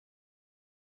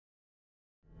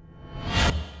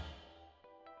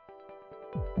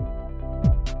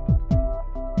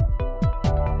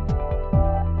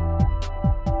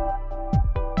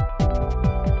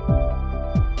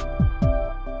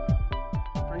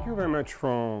Thank you very much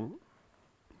for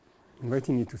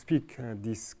inviting me to speak at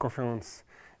this conference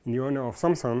in the honor of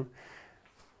Samson.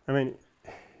 I mean,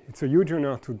 it's a huge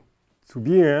honor to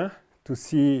be here,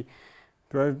 to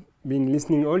have been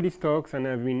listening all these talks, and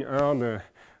I've been heard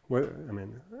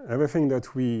everything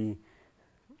that we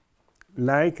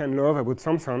like and love about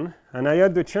Samson. And I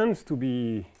had the chance to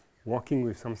be working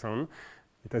with Samson.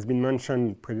 It has been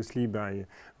mentioned previously by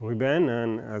Ruben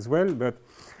and as well,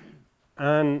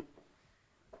 and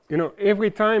you know, every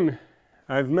time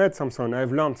I've met Samson,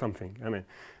 I've learned something. I mean,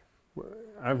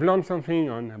 I've learned something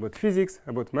about physics,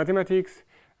 about mathematics,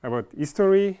 about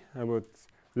history, about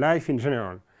life in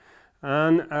general.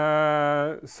 And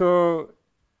so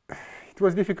it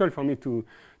was difficult for me to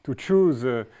choose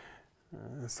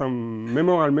some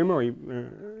memorable memory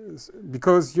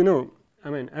because, you know, I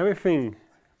mean, everything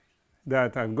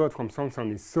that I've got from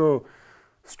Samson is so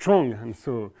strong and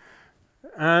so,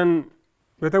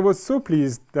 but I was so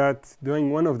pleased that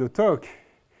during one of the talk,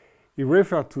 he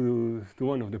referred to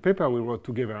one of the papers we wrote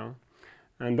together.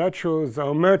 And that shows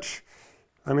how much,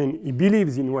 I mean, he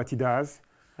believes in what he does.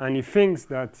 And he thinks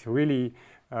that really,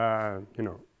 you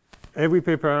know, every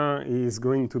paper is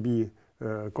going to be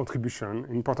a contribution,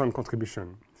 important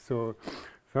contribution. So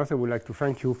first, I would like to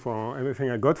thank you for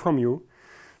everything I got from you.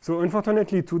 So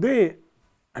unfortunately, today,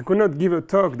 I could not give a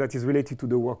talk that is related to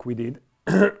the work we did.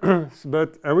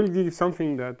 But I will give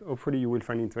something that hopefully you will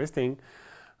find interesting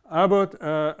about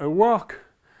a work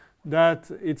that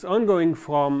it's ongoing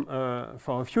from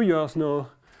for a few years now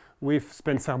with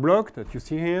Spencer Bloch that you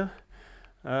see here,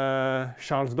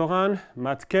 Charles Doran,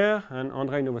 Matt Kerr, and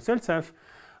Andrei Novoseltsev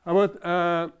about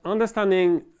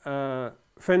understanding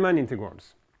Feynman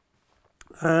integrals.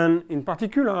 And in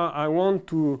particular, I want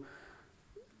to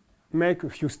make a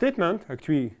few statements.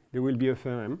 Actually, there will be a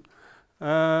theorem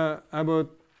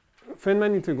about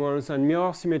Feynman integrals and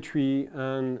mirror symmetry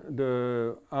and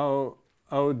how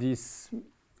this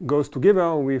goes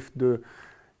together with the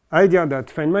idea that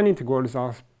Feynman integrals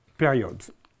are period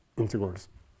integrals.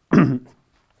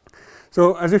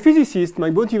 So as a physicist, my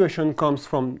motivation comes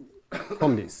from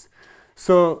this.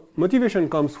 So motivation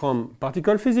comes from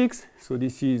particle physics. So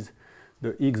this is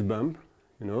the Higgs bump.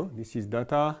 You know, this is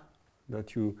data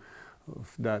that you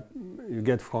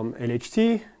get from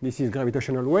LHC. This is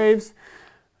gravitational waves,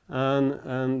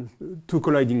 and two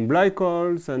colliding black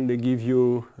holes, and they give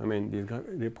you, I mean,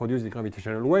 they produce the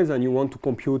gravitational waves, and you want to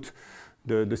compute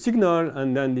the signal,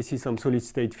 and then this is some solid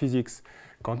state physics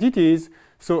quantities.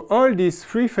 So all these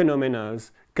three phenomena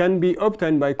can be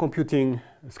obtained by computing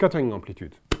scattering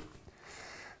amplitude.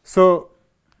 So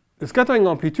the scattering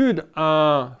amplitude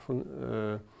are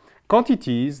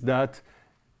quantities that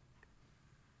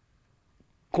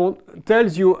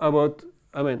tells you about,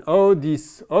 I mean, how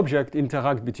these objects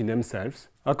interact between themselves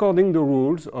according to the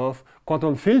rules of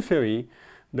quantum field theory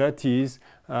that is,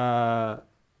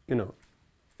 you know,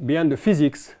 beyond the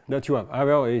physics that you have.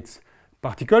 However, it's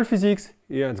particle physics,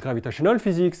 here it's gravitational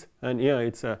physics, and here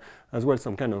it's as well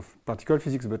some kind of particle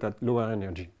physics, but at lower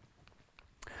energy.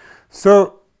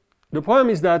 So the problem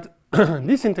is that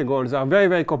these integrals are very,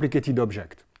 very complicated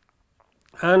objects.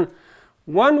 And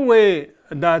one way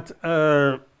that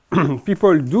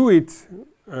people do it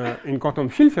in quantum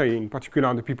field theory, in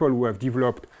particular the people who have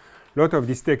developed a lot of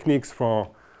these techniques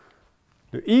for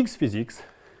the Higgs physics,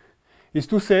 is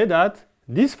to say that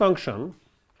this function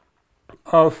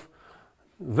of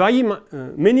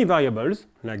many variables,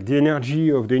 like the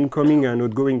energy of the incoming and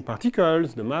outgoing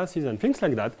particles, the masses, and things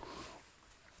like that,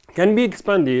 can be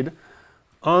expanded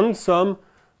on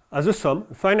as a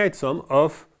finite sum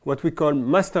of what we call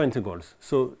master integrals.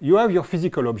 So you have your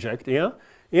physical object here.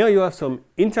 Here you have some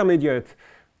intermediate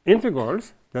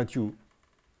integrals that you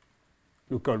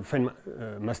call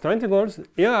master integrals.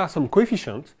 Here are some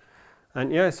coefficients,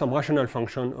 and here is some rational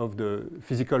function of the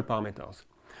physical parameters.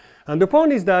 And the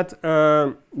point is that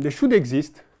they should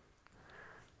exist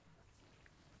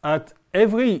at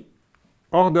every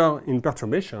order in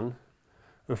perturbation,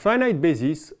 a finite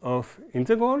basis of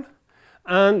integral.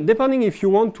 And depending if you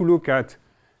want to look at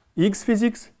Higgs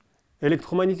physics,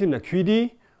 electromagnetism like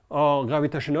QED, or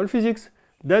gravitational physics,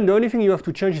 then the only thing you have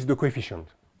to change is the coefficient.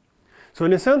 So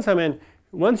in a sense, I mean,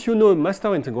 once you know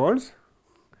master integrals,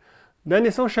 then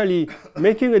essentially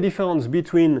making a difference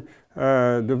between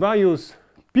the various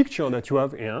pictures that you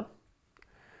have here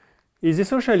is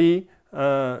essentially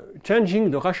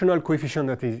changing the rational coefficient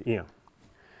that is here.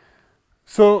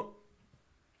 So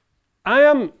I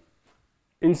am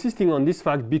insisting on this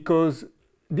fact because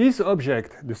this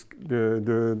object,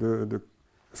 the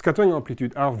scattering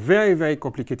amplitude, are very, very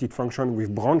complicated functions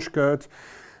with branch cut,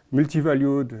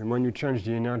 multi-valued when you change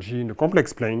the energy in the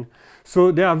complex plane.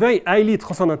 So they are very highly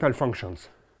transcendental functions.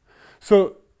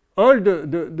 So all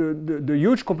the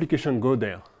huge complications go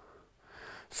there.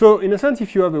 So in a sense,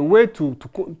 if you have a way to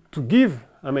give,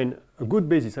 I mean, a good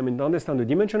basis, I mean, to understand the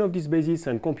dimension of this basis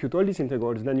and compute all these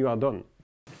integrals, then you are done.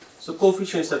 So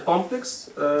coefficients are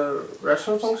complex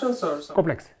rational functions or something?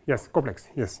 Complex, yes, complex,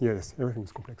 yes, everything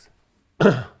is complex.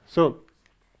 So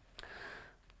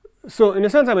in a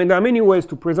sense, I mean, there are many ways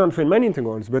to present Feynman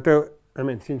integrals, but I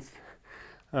mean, since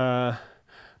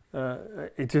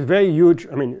it is very huge,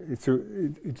 I mean,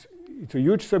 it's a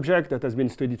huge subject that has been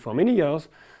studied for many years.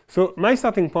 So my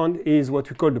starting point is what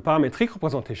we call the parametric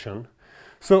representation.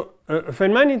 So a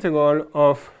Feynman integral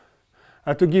of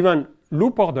at a given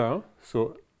loop order.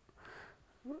 So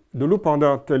the loop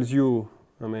order tells you,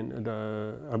 I mean,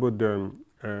 about the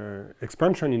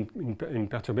expansion in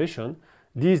perturbation.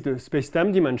 This is the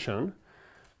space-time dimension,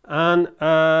 and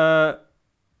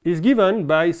is given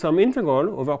by some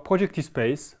integral over projective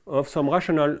space of some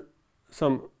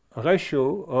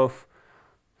ratio of.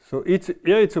 So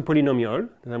here it's a polynomial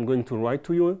that I'm going to write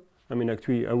to you. I mean,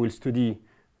 actually, I will study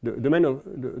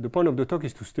the point of the talk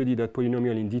is to study that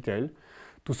polynomial in detail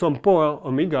to some power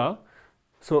omega.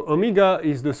 So omega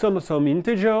is the sum of some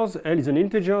integers. L is an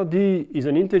integer. D is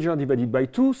an integer divided by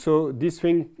 2. So this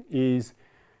thing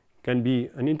can be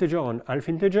an integer or an half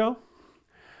integer.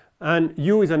 And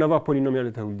u is another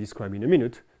polynomial that I will describe in a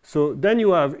minute. So then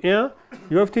you have here,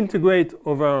 you have to integrate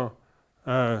over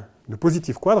the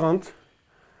positive quadrant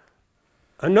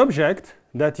an object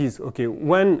that is, okay,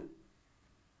 when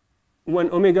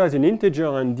omega is an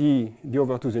integer and d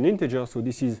over 2 is an integer, so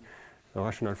this is a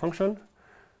rational function.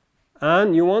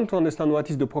 And you want to understand what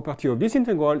is the property of this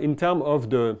integral in terms of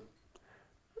the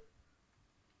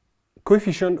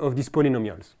coefficient of these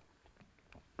polynomials.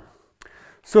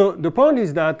 So the point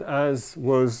is that, as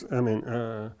was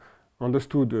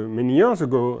understood many years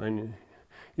ago, and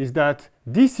is that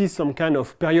this is some kind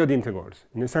of period integrals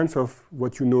in the sense of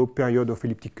what you know, period of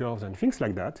elliptic curves and things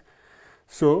like that.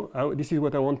 So this is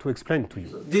what I want to explain to you.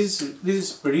 So this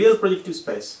is real projective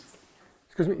space.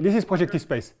 Excuse me. This is projective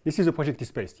space. This is a projective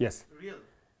space. Yes. Real.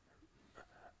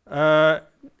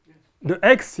 The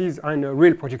X is in a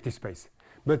real projective space,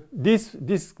 but these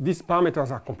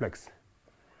parameters are complex,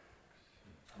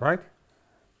 right?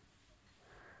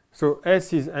 So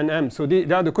S is an M. So they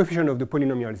are the coefficient of the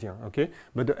polynomials here, okay?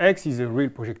 But the X is a real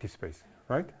projective space,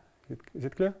 right? Is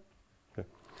it clear? Okay.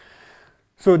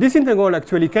 So this integral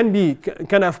actually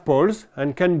can have poles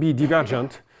and can be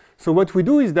divergent. So what we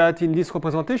do is that in this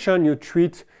representation,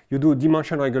 you do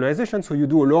dimension regularization. So you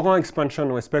do a Laurent expansion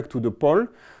with respect to the pole.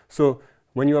 So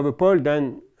when you have a pole,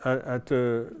 then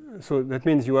so that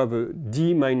means you have a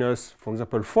d minus, for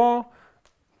example, 4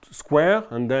 square,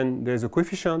 and then there's a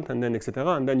coefficient, and then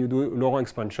etc. And then you do Laurent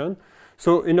expansion.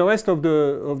 So in the rest of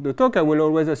the talk, I will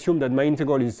always assume that my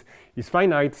integral is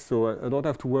finite, so I don't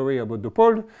have to worry about the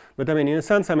pole. But I mean, in a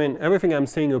sense, I mean, everything I'm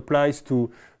saying applies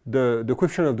to the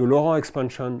coefficient of the Laurent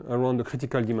expansion around the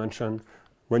critical dimension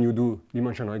when you do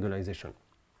dimension regularization.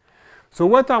 So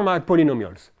what are my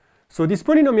polynomials? So this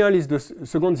polynomial is the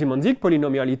second Simonzik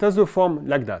polynomial. It has the form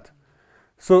like that.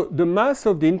 So the mass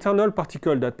of the internal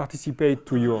particle that participate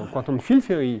to your quantum field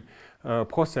theory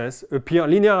process appear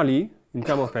linearly in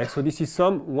terms of x. So this is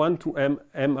sum 1 to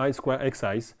m I square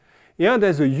xi's. Here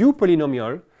there's a u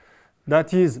polynomial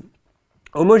that is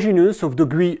homogeneous of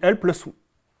degree L plus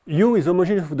u is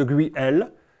homogeneous of degree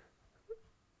L.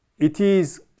 It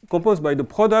is composed by the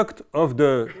product of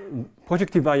the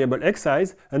projective variable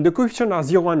xi's, and the coefficients are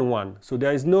 0 and 1. So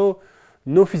there is no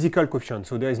physical coefficient.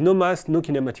 So there is no mass, no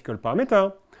kinematical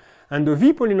parameter. And the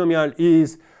v polynomial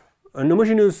is an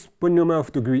homogeneous polynomial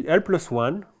of degree L plus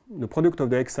 1, the product of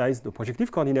the xi's, the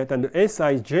projective coordinate, and the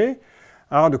si's j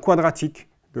are the quadratic,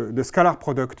 the scalar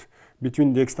product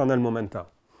between the external momenta.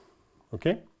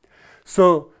 Okay?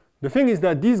 So the thing is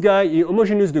that this guy is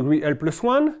homogeneous degree L plus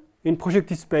 1 in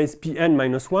projective space Pn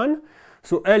minus 1.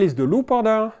 So L is the loop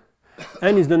order,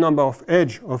 n is the number of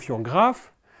edges of your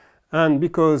graph, and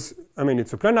because, I mean,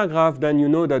 it's a planar graph, then you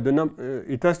know that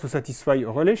it has to satisfy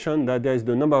a relation that there is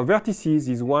the number of vertices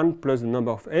is 1 plus the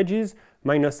number of edges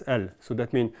minus L. So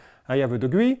that means I have a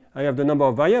degree, I have the number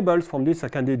of variables. From this I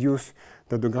can deduce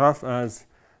that the graph has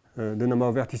the number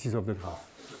of vertices of the graph.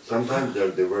 Sometimes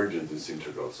they're divergent, this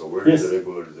integral. So where is the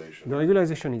regularization? The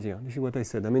regularization is here. This is what I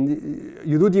said. I mean,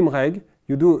 you do dim reg,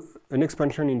 you do an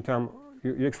expansion in term,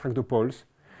 you extract the poles.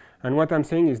 And what I'm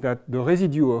saying is that the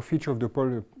residue of each of the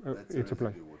poles, it's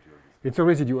applied. It's a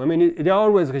residue. I mean, there are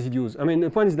always residues. I mean, the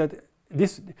point is that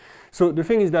so the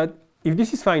thing is that if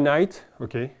this is finite,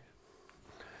 okay,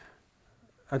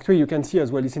 actually you can see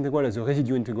as well this integral as a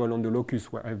residue integral on the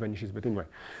locus where f vanishes, but anyway.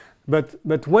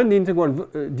 But when the integral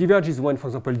diverges when, for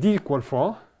example, d equal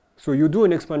 4, so you do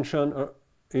an expansion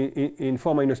in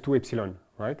 4 minus 2 epsilon,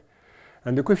 right?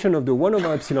 And the coefficient of the 1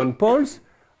 over epsilon poles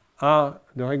are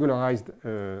the regularized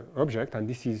object, and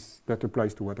that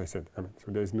applies to what I said. I mean,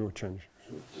 so there is no change.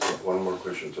 Just one more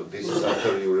question. So this is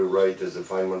after you rewrite as a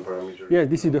Feynman parameter? Yes,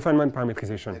 this is the Feynman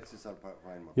parametrization. X's are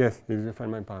Feynman. Yes, this is the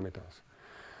Feynman parameters.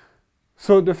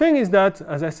 So the thing is that,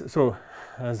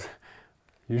 as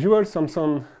usual,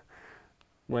 Samson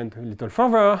went a little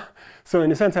further. So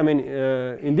in a sense, I mean,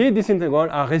 indeed, this integral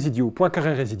are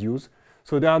Poincaré residues.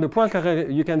 So they are the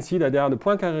Poincaré. You can see that they are the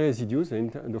Poincaré residues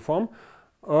in the form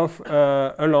of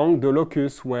along the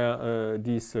locus where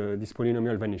this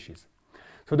polynomial vanishes.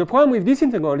 So the problem with this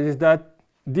integral is that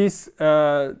this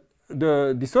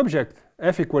object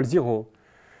f equals 0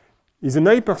 is an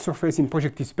hypersurface in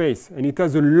projective space, and it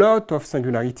has a lot of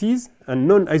singularities and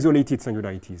non-isolated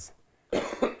singularities.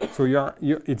 So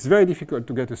it's very difficult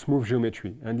to get a smooth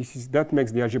geometry, and that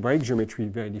makes the algebraic geometry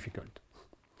very difficult.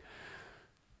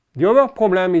 The other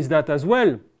problem is that as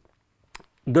well,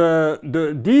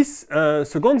 this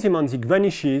second semantic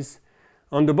vanishes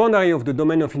on the boundary of the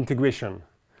domain of integration.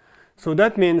 So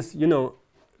that means, you know,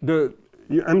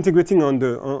 I'm integrating on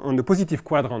the positive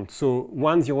quadrant. So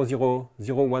 1, 0, 0,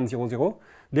 0, 1, 0, 0.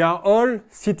 They are all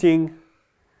sitting.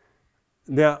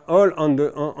 They are all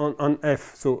on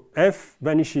f. So f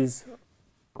vanishes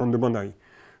on the boundary.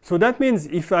 So that means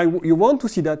if you want to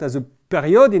see that as a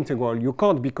period integral, you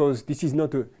can't, because this is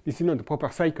not a proper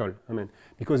cycle. I mean,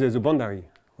 because there's a boundary,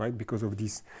 right? Because of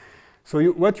this. So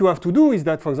what you have to do is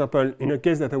that, for example, in a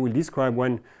case that I will describe,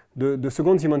 when the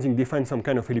second semantic defines some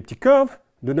kind of elliptic curve,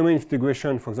 the domain of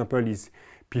integration, for example, is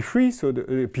P3, so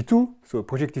P2, so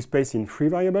projective space in 3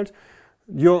 variables.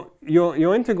 Your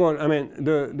integral, I mean,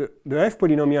 the f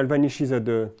polynomial vanishes at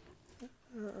the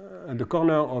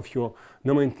corner of your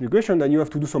domain integration, then you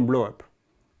have to do some blow up,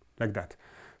 like that,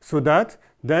 so that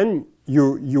then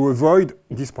you avoid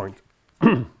this point.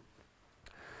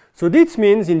 So this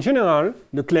means, in general,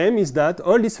 the claim is that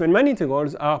all these Feynman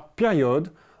integrals are period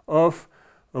of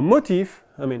a motif,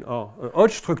 I mean, or a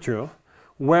Hodge structure,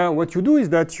 where what you do is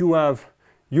that you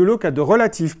look at the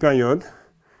relative period.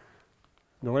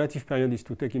 The relative period is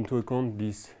to take into account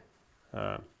this,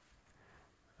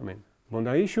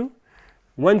 boundary issue,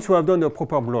 once you have done the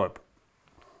proper blow-up.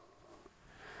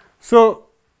 So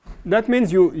that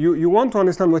means you want to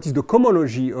understand what is the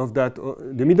cohomology of that,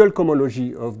 the middle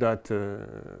cohomology of that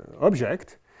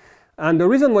object. And the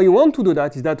reason why you want to do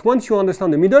that is that once you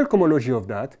understand the middle cohomology of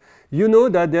that, you know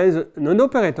that there is an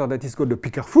operator that is called the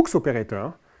Picard-Fuchs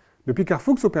operator. The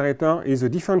Picard-Fuchs operator is a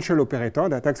differential operator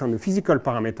that acts on the physical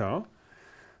parameter.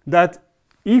 That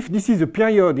if this is a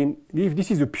period, if this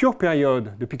is a pure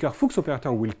period, the Picard-Fuchs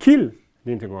operator will kill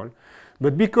the integral.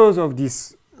 But because of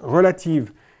this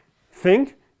relative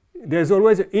thing, there's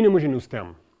always an inhomogeneous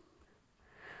term.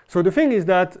 So the thing is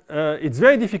that it's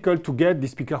very difficult to get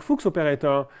this Picard-Fuchs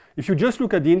operator. If you just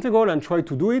look at the integral and try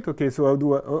to do it, okay, so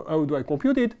how do I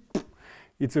compute it?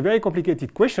 It's a very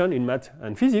complicated question in math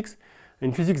and physics.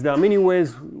 In physics, there are many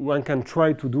ways one can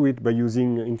try to do it by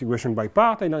using integration by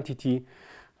part identity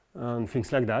and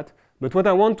things like that. But what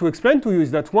I want to explain to you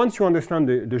is that once you understand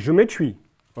the geometry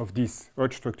of this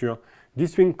Hodge structure,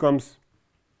 this thing comes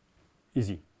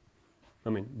easy. I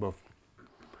mean, both.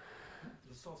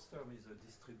 The source term is a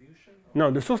distribution?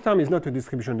 No, the source term is not a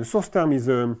distribution. The source term is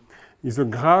a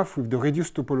graph with the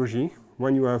reduced topology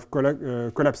when you have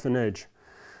collapsed an edge.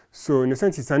 So in a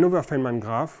sense, it's another Feynman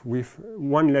graph with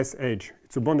one less edge.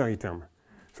 It's a boundary term.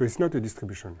 So it's not a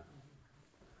distribution.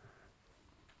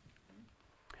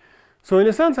 So in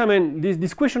a sense, I mean,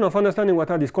 this question of understanding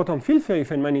what are these quantum field theory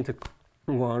Feynman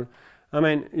integral, I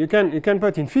mean, you can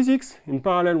put in physics in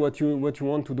parallel what you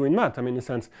want to do in math. I mean, in a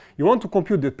sense, you want to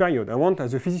compute the period. I want,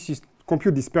 as a physicist,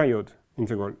 compute this period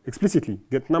integral explicitly,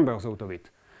 get numbers out of it.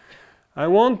 I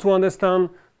want to understand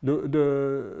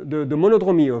the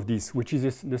monodromy of this, which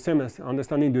is the same as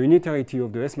understanding the unitarity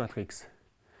of the S matrix.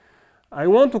 I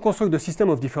want to construct the system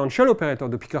of differential operator,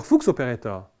 the Picard-Fuchs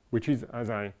operator, which is, as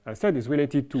I said, is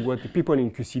related to what the people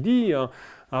in QCD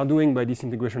are doing by this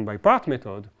integration by part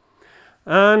method.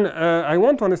 And I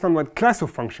want to understand what class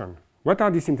of function. What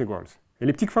are these integrals?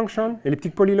 Elliptic function,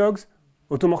 elliptic polylogs,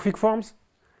 automorphic forms?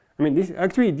 I mean, this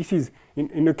is,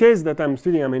 in the case that I'm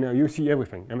studying, I mean, you see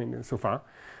everything, I mean, so far.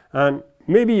 And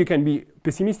maybe you can be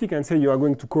pessimistic and say you are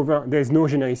going to cover, there is no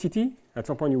genericity. At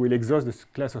some point you will exhaust this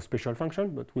class of special function,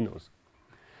 but who knows?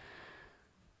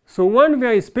 So one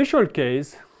very special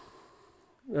case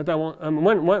that I want,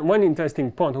 one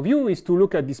interesting point of view is to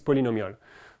look at this polynomial.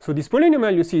 So this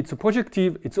polynomial, you see, it's a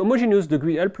projective, it's homogeneous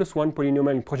degree L+1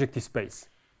 polynomial in projective space.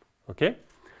 Okay?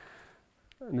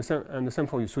 And the same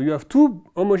for you. So you have two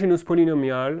homogeneous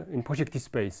polynomial in projective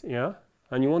space, yeah?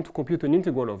 And you want to compute an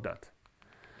integral of that.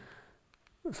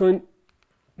 So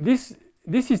this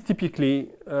is typically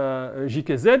a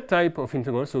GKZ type of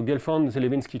integral, so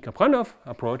Gelfand-Zelevinsky-Kapranov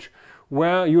approach,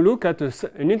 where you look at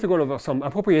an integral over some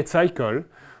appropriate cycle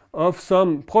of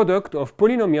some product of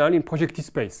polynomial in projective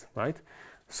space, right?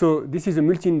 So this is a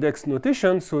multi-index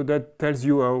notation, so that tells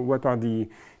you what are the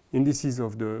indices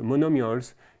of the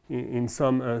monomials in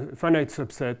some finite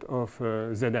subset of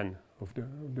Zn, of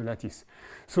the lattice.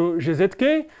 So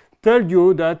GZK tells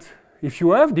you that if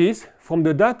you have this from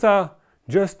the data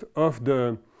just of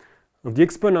the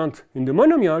exponent in the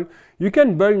monomial, you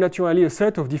can build naturally a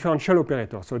set of differential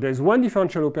operators. So there's one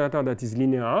differential operator that is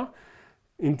linear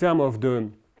in terms of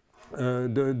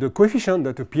the coefficient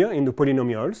that appear in the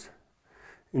polynomials.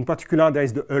 In particular, there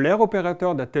is the Euler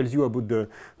operator that tells you about the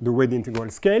way the integral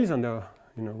scales under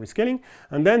rescaling.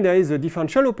 And then there is a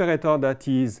differential operator that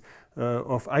is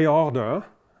of higher order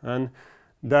and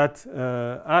that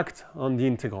act on the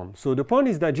integrand. So the point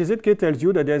is that GZK tells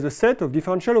you that there is a set of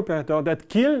differential operators that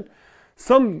kill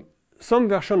some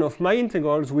version of my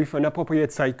integrals with an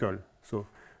appropriate cycle. So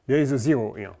there is a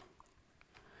 0 here.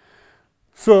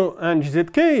 So, and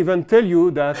GZK even tell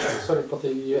you that... Sorry, but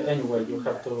anyway, you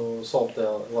have to solve the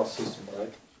last system,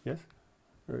 right? Yes?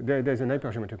 There's an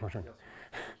hypergeometric function. Yes.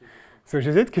 So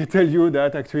GZK tell you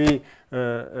that actually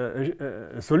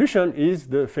a solution is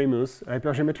the famous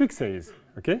hypergeometric series,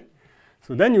 okay?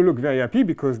 So then you look very happy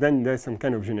because then there's some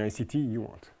kind of genericity you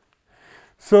want.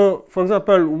 So, for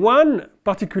example, one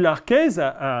particular case,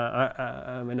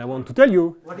 I want to tell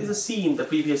you. What is the C in the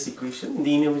previous equation, in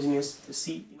the inhomogeneous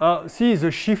C? C is a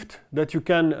shift that you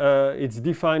can, it's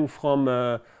defined from,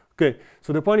 okay.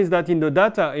 So the point is that in the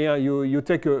data here, you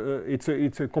take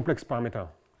it's a complex parameter.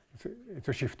 It's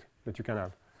a shift that you can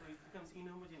have. So it becomes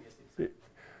inhomogeneous?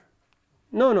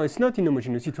 No, it's not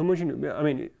inhomogeneous. It's homogeneous. I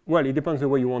mean, well, it depends the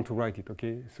way you want to write it,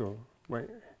 okay? So, well,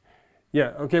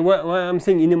 yeah, okay, what I'm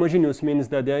saying inhomogeneous means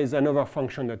that there is another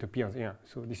function that appears here.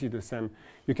 So this is the same.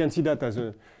 You can see that as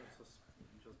a...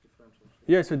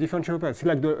 Yeah, it's a differential operator. It's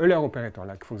like the Euler operator.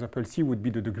 Like, for example, C would be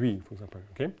the degree, for example,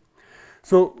 okay?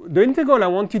 So the integral I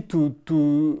want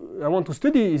to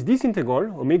study is this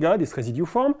integral, omega, this residue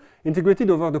form, integrated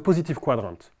over the positive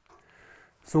quadrant.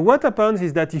 So what happens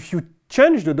is that if you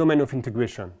change the domain of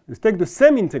integration, you take the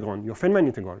same integrand, your Feynman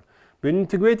integral, but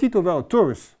integrate it over a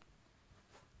torus,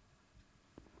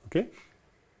 okay?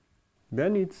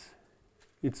 Then you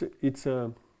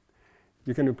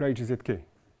can apply GZK.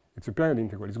 It's a period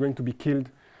integral. It's going to be killed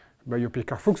by your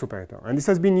Picard-Fuchs operator. And this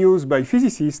has been used by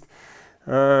physicists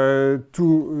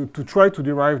to try to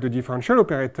derive the differential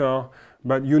operator.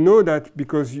 But you know that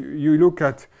because you look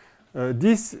at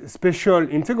this special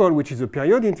integral, which is a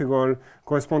period integral,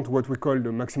 corresponds to what we call the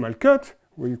maximal cut,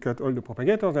 where you cut all the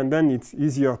propagators, and then it's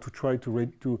easier to try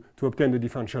to obtain the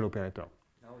differential operator.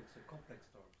 Now it's a complex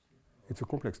torus. It's a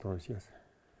complex torus, yes.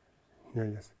 Yeah,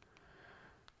 yes.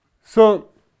 So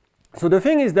the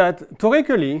thing is that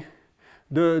theoretically,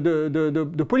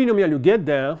 the polynomial you get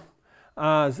there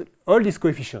has all these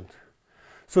coefficients.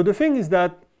 So the thing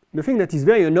that is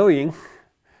very annoying,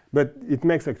 but it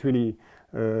makes actually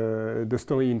the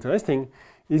story interesting,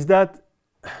 is that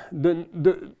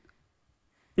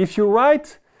if you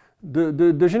write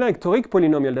the generic toric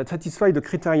polynomial that satisfies the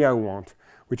criteria we want,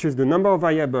 which is the number of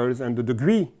variables and the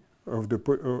degree of the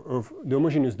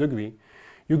homogeneous degree,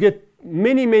 you get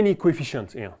many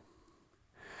coefficients here.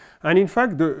 And in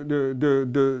fact,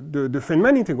 the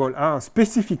Feynman integral are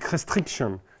specific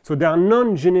restriction. So they are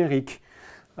non-generic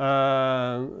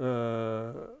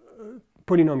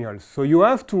polynomials. So you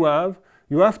have to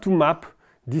map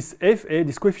this FA,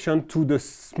 this coefficient, to the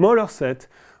smaller set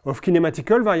of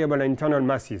kinematical variable and internal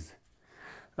masses.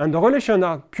 And the relations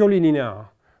are purely linear.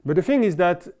 But the thing is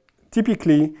that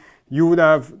typically you would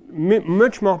have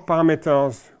much more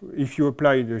parameters if you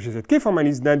apply the GZK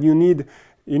formalism than you need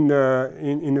in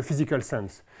a physical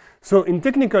sense. So in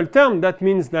technical terms, that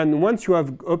means that once you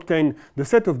have obtained the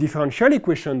set of differential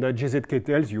equations that GZK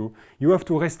tells you, you have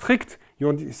to restrict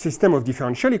your system of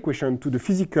differential equations to the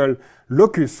physical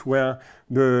locus where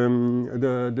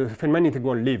the Feynman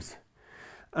integral lives.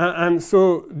 And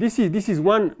so this is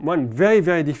one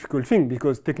very difficult thing,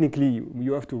 because technically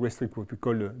you have to restrict what we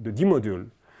call the D module.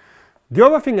 The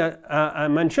other thing I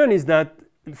mentioned is that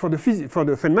for the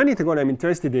Feynman integral I'm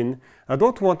interested in, I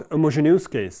don't want homogeneous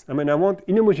case. I mean, I want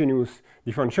inhomogeneous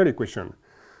differential equation.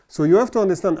 So you have to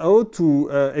understand how to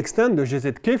extend the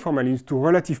GZK formalism to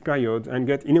relative periods and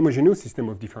get inhomogeneous system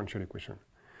of differential equation.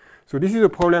 So this is a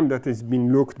problem that has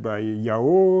been looked by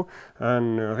Yao,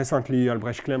 and recently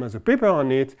Albrecht Klemm has a paper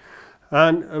on it.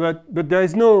 And but there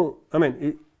is no, I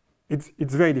mean, it's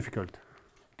very difficult.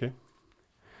 Okay.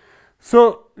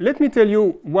 So let me tell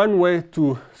you one way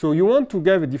to. So you want to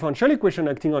give a differential equation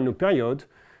acting on a period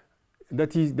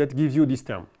that gives you this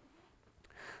term.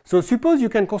 So suppose you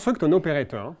can construct an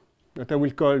operator that I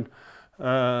will call,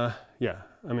 so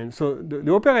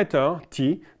the operator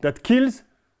T that kills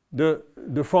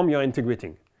the form you're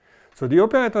integrating. So the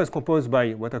operator is composed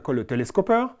by what I call a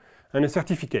telescoper and a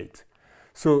certificate.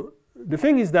 So the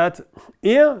thing is that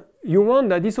here you want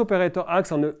that this operator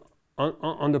acts on the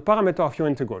parameter of your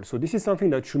integral. So this is something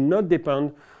that should not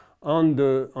depend on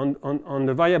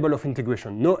the variable of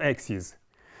integration, no x's.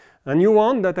 And you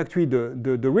want that actually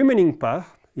the remaining part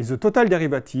is a total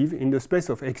derivative in the space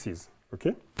of x's.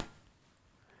 Okay?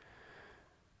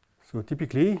 So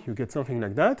typically you get something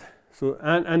like that. So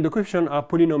and the coefficients are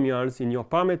polynomials in your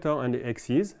parameter and the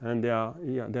x's, and they are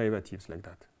derivatives like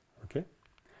that. Okay?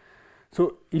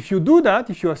 So if you do that,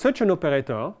 if you have such an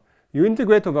operator, you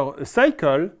integrate over a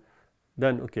cycle,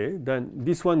 then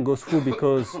this one goes through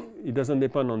because it doesn't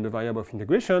depend on the variable of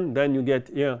integration. Then you get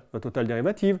here a total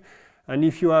derivative. And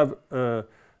if you have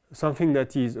something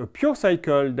that is a pure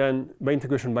cycle, then by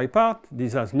integration by part,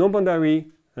 this has no boundary,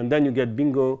 and then you get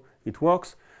bingo, it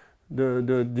works.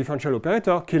 The differential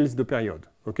operator kills the period.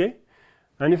 Okay?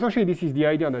 And essentially, this is the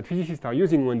idea that physicists are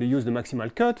using when they use the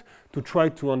maximal cut to try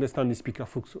to understand this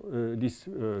Picard-Fuchs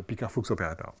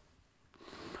operator.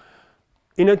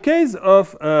 In a case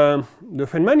of the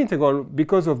Feynman integral,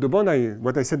 because of the boundary,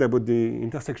 what I said about the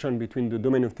intersection between the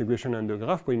domain of integration and the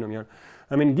graph polynomial,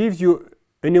 I mean, gives you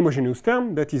an homogeneous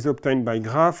term that is obtained by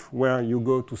graph where you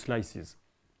go to slices.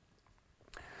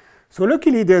 So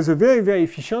luckily, there's a very, very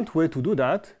efficient way to do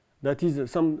that. That is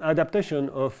some adaptation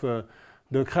of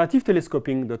the creative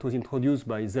telescoping that was introduced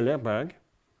by Zellerberg.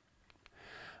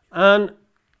 And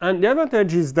the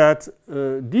advantage is that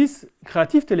this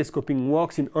creative telescoping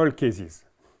works in all cases.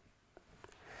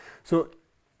 So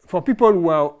for people who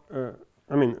are,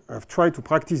 have tried to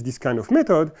practice this kind of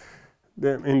method,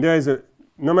 and there is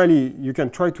normally you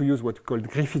can try to use what we call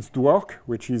Griffith's dwark,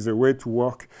 which is a way to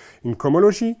work in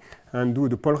cohomology and do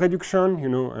the pole reduction,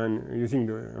 and using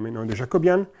on the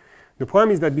Jacobian. The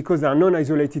problem is that because there are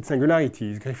non-isolated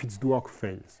singularities, Griffith's dwark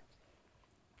fails.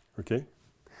 Okay?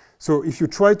 So if you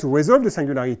try to resolve the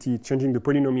singularity, changing the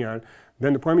polynomial,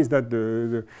 then the problem is that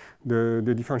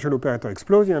the differential operator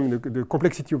explodes, the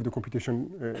complexity of the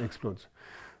computation explodes.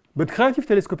 But creative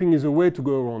telescoping is a way to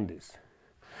go around this.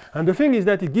 And the thing is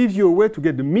that it gives you a way to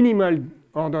get the minimal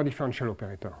order differential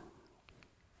operator.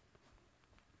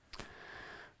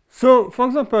 So, for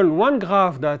example, one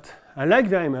graph that I like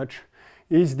very much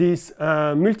is this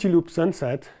multi-loop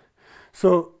sunset.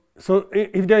 So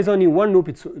if there is only one loop,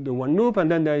 it's the one loop,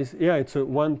 and then there is here it's a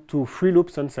 1, 2, 3 loop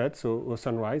sunset, so or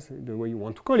sunrise, the way you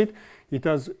want to call it. It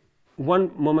has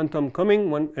one momentum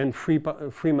coming, and three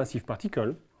massive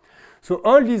particles. So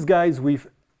all these guys with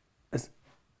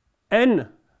n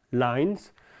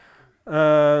lines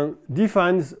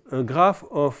defines a graph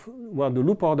of where the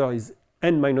loop order is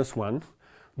n minus 1.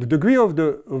 The degree of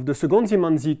the second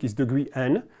Ziemann-Zik is degree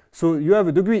n. So you have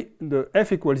a degree, the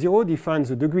f equals 0 defines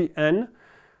the degree n.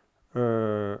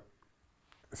 F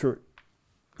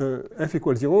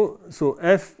equals 0. So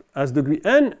f has degree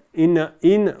n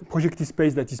in projective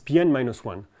space that is Pn minus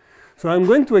 1. So I'm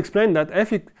going to explain that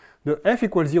the f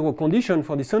equals 0 condition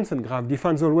for the sunset graph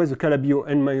defines always a Calabi-Yau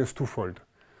n minus 2-fold.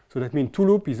 So that means 2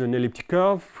 loop is an elliptic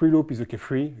curve, 3 loop is a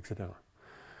K3, etc.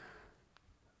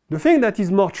 The thing that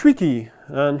is more tricky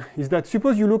is that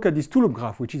suppose you look at this 2-loop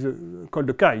graph, which is called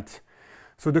the kite.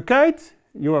 So the kite,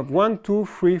 you have 1, 2,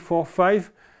 3, 4,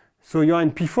 5. So you are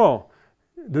in P4.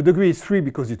 The degree is 3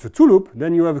 because it's a 2-loop.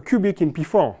 Then you have a cubic in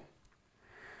P4.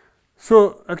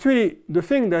 So actually, the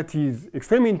thing that is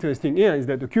extremely interesting here is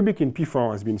that the cubic in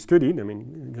P4 has been studied.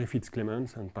 Griffiths,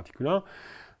 Clemens in particular.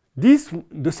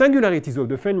 The singularities of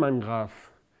the Feynman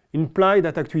graph imply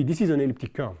that actually this is an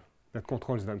elliptic curve that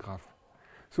controls that graph.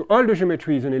 So all the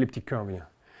geometry is an elliptic curve here.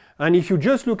 And if you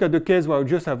just look at the case where you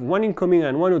just have one incoming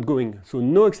and one outgoing, so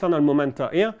no external momenta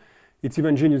here, it's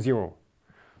even genus 0.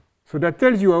 So that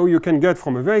tells you how you can get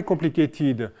from a very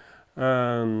complicated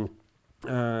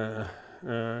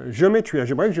geometry,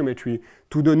 algebraic geometry,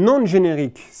 to the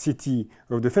non-generic city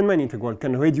of the Feynman integral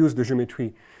can reduce the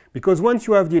geometry. Because once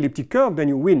you have the elliptic curve, then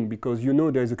you win, because you know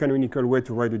there is a canonical way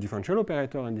to write the differential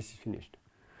operator, and this is finished.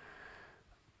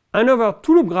 Another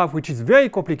 2-loop graph, which is very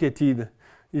complicated,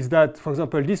 is that, for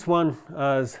example, this one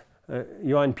has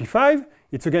you are in P5.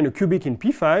 It's again a cubic in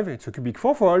P5. It's a cubic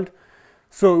 4-fold.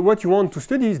 So what you want to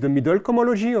study is the middle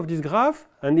cohomology of this graph,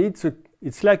 and it's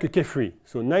like a K3.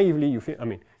 So naively, you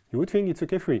would think it's a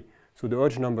K3. So the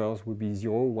Hodge numbers would be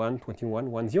 0, 1,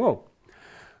 21, 1, 0.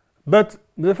 But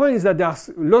the point is that there's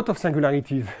a lot of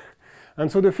singularities. And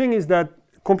so the thing is that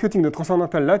computing the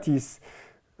transcendental lattice,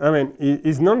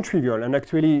 is non-trivial. And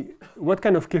actually, what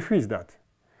kind of K3 is that?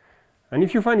 And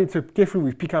if you find it's a K3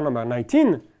 with Picard number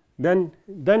 19, then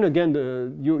again,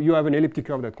 you have an elliptic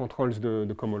curve that controls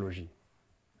the cohomology.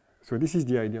 So this is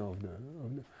the idea of the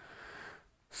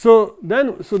so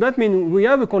that means we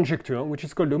have a conjecture, which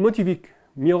is called the motivic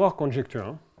mirror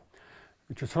conjecture,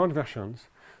 which is short versions,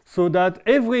 so that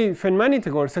every Feynman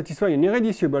integral satisfies an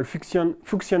irreducible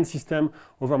Fuchsian system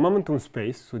over momentum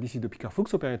space. So this is the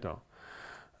Picard-Fuchs operator.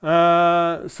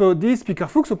 So this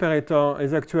Picard-Fuchs operator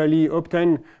is actually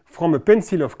obtained from a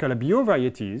pencil of Calabi-Yau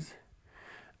varieties.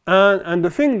 And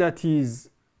the thing that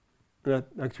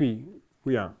actually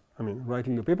we are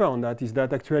writing the paper on that is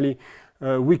that actually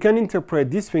we can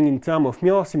interpret this thing in terms of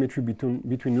mirror symmetry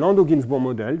between Landau-Ginzburg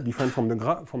model defined from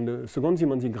the second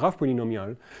Zimmermann graph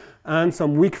polynomial and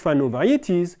some weak Vanhove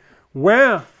varieties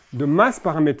where the mass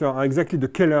parameter are exactly the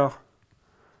Keller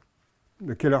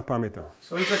parameter.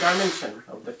 So it's a dimension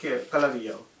of the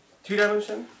Calabi-Yau. 3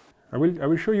 dimension? I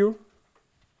will show you.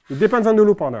 It depends on the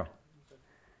loop order.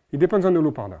 It depends on the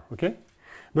loop order, okay?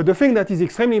 But the thing that is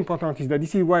extremely important is that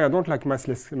this is why I don't like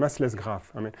massless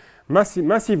graph.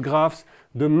 Massive graphs,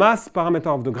 the mass parameter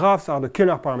of the graphs are the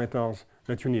Keller parameters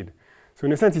that you need. So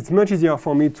in a sense, it's much easier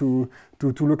for me to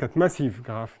look at massive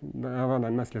graph rather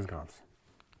than massless graphs.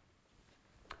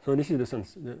 So this is the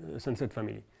sunset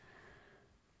family.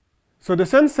 So the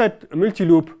sunset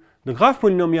multi-loop, the graph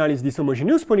polynomial is this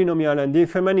homogeneous polynomial, and the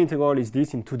Feynman integral is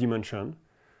this in 2 dimensions.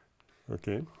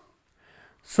 Okay.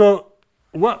 So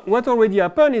what already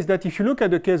happened is that if you look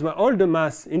at the case where all the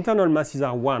internal masses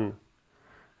are 1,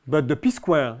 but the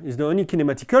p-square is the only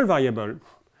kinematical variable,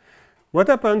 what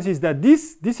happens is that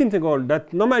this integral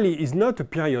that normally is not a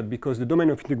period because the domain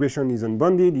of integration is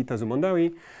unbounded, it has a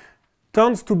boundary,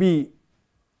 turns to be,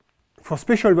 for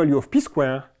special value of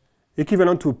p-square,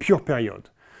 equivalent to a pure period.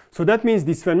 So that means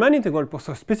this Feynman integral for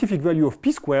some specific value of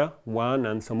p-square, 1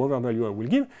 and some other value I will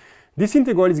give, this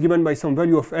integral is given by some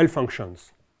value of L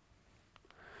functions.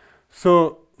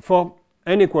 So for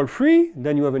n equal 3,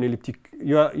 then you have an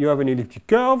elliptic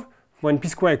curve. When p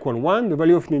square equal 1, the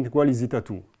value of the integral is zeta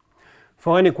 2.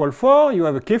 For n equal 4, you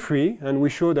have a K3, and we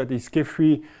show that this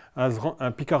K3 has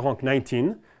a Picard rank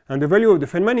 19, and the value of the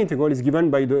Feynman integral is given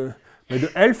by the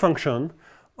L function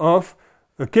of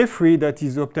a K3 that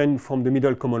is obtained from the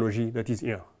middle cohomology that is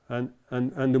here. And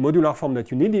the modular form that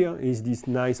you need here is this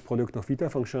nice product of theta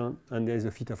function, and there is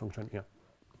a theta function here.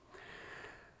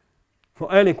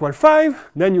 For L equal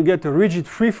 5, then you get a rigid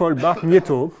threefold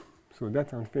Barth-Nieto. So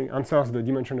that answers the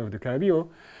dimension of the Calabi-Yau.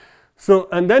 So,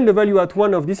 and then the value at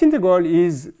 1 of this integral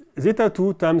is zeta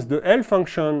 2 times the L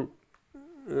function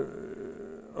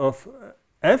of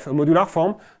f, a modular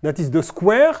form, that is the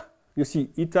square, you see,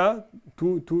 eta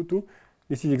 2, 2, 2.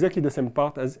 This is exactly the same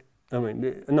part as,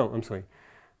 no, I'm sorry.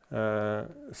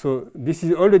 So this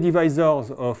is all the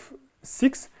divisors of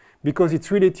 6 because it's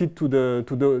related to the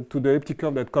elliptic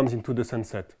curve that comes into the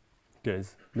sunset,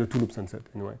 guys, the 2-loop sunset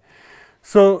anyway.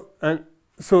 So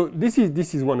this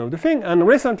is one of the things. And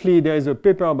recently there is a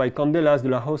paper by Candelas, De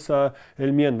La Rosa,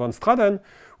 Elmi, and Van Straten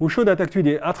who show that actually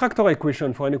the attractor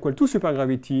equation for n equal 2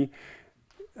 supergravity,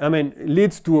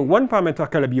 leads to a 1-parameter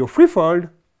Calabi-Yau threefold,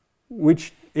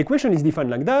 which equation is defined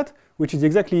like that, which is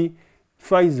exactly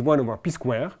phi is 1 over p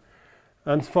square.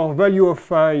 And for value of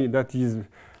phi that is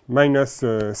minus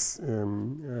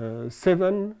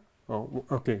 7, oh,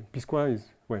 okay, p square is,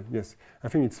 well, yes, I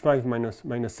think it's 5 minus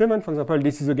 7, for example.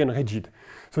 This is again rigid.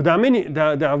 So there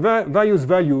are various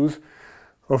values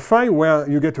of phi where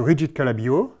you get a rigid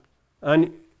Calabi-Yau,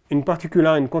 and in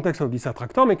particular in context of this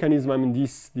attractor mechanism,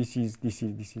 this is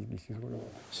one of them.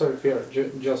 Sorry, Pierre,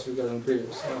 just regarding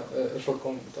previous, a short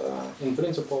comment. In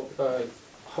principle,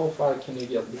 how far can you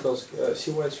get? Because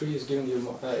CY3 is giving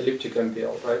you elliptic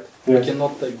MPL, right? Yeah. You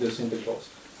cannot take these integrals.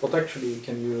 What actually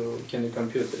can you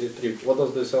compute retrieve? What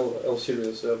does this L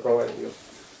series provide you?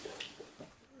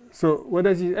 So what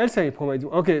does this L series provide you?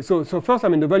 Okay, so first,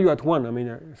 the value at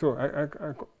 1.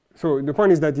 So the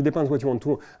point is that it depends what you want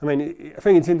to. I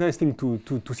think it's interesting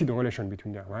to see the relation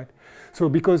between them, right? So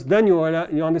because then you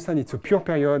understand it's a pure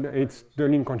period, it's the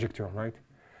link conjecture, right?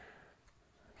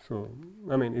 So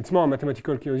it's more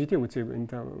mathematical curiosity, I would say.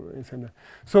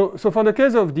 So for the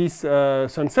case of this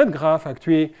sunset graph,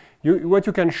 actually, what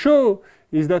you can show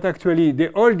is that actually they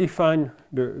all define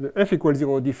the f equals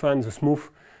 0 defines the smooth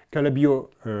Calabi-Yau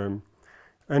n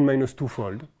minus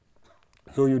 2-fold.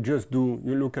 So you just do,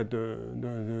 you look at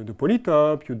the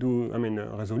polytope, you do, I mean,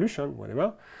 resolution,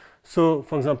 whatever. So,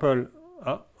 for example,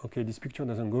 okay, this picture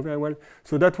doesn't go very well.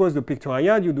 So that was the picture I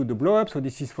had. You do the blow up. So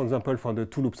this is, for example, for the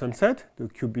two-loop sunset, the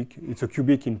cubic. It's a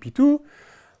cubic in P2,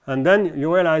 and then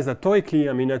you realize that torically,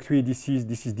 I mean, actually, this is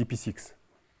DP6.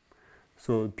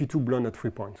 So P2 blown at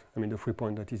 3 points. I mean, the 3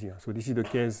 point that is here. So this is the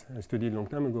case I studied a long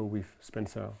time ago with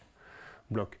Spencer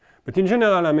block. But in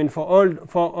general, I mean, for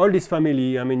all this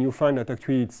family, I mean, you find that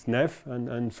actually it's Neff,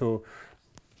 and so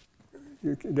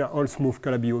they're all smooth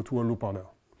Calabi-Yau to a loop order.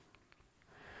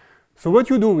 So what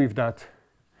you do with that?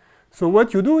 So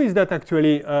what you do is that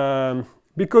actually,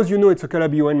 because you know it's a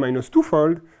Calabi-Yau n minus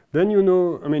twofold, then you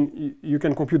know, I mean, you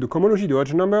can compute the cohomology, the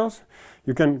Hodge numbers.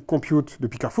 You can compute the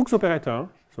Picard-Fuchs operator.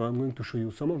 So I'm going to show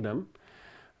you some of them.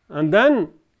 And then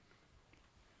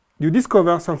you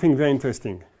discover something very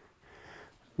interesting,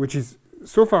 which is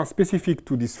so far specific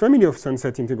to this family of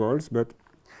sunset integrals, but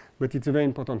it's a very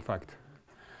important fact.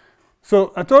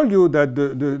 So I told you that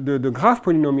the graph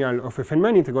polynomial of a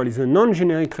Feynman integral is a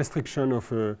non-generic restriction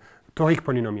of a toric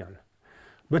polynomial.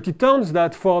 But it turns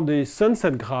that for the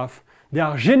sunset graph, they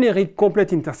are generic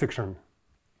complete intersection.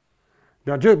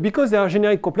 Because they are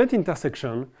generic complete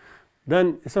intersection,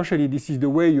 then essentially this is the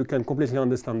way you can completely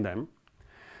understand them.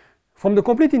 From the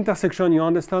complete intersection, you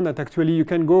understand that actually you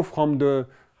can go from the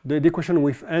equation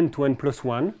with n to n plus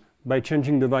 1 by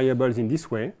changing the variables in this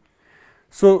way.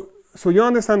 So you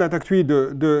understand that actually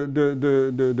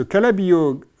the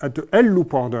Calabi-Yau at the L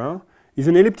loop order is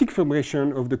an elliptic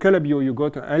fibration of the Calabi-Yau you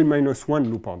got at L minus 1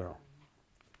 loop order.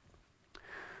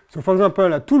 So for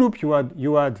example, at 2 loop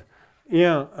you had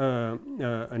here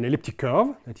an elliptic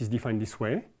curve that is defined this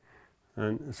way.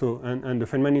 And the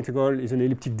Feynman integral is an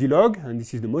elliptic D-log, and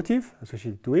this is the motif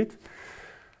associated to it.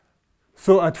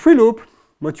 So at 3 loop,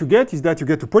 what you get is that you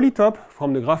get a polytope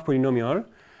from the graph polynomial.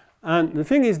 And the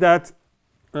thing is that,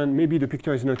 and maybe the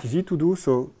picture is not easy to do,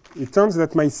 so it turns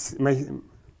that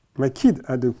my kid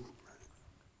had a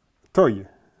toy.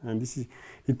 And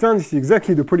it turns it's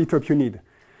exactly the polytope you need.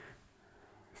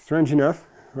 Strange enough.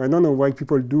 I don't know why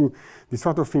people do these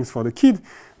sort of things for the kid,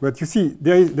 but you see,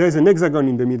 there is an hexagon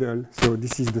in the middle. So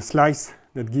this is the slice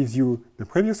that gives you the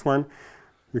previous one.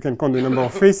 You can count the number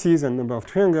of faces and number of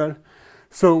triangles.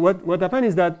 So what happened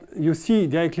is that you see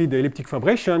directly the elliptic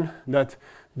fibration, that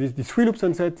this 3-loop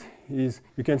sunset is,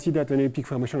 you can see that an elliptic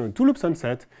fibration on a 2-loop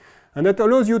sunset, and that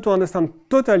allows you to understand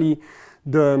totally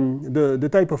the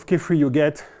type of K3 you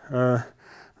get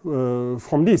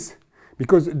from this.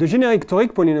 Because the generic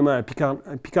toric polynomial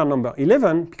Picard number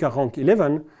 11, Picard rank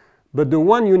 11, but the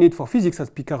one you need for physics has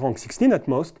Picard rank 16 at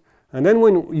most. And then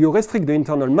when you restrict the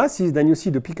internal masses, then you see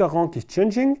the Picard rank is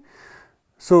changing.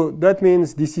 So that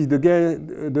means this is the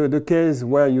case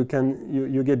where you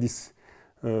get this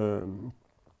middle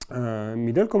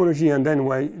cohomology, and then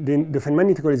the Feynman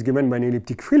integral is given by an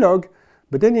elliptic 3-log.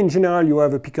 But then in general, you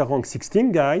have a Picard rank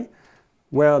 16 guy,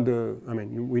 where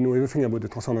we know everything about the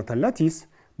transcendental lattice.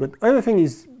 But everything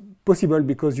is possible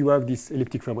because you have this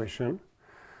elliptic fibration.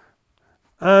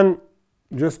 And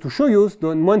just to show you,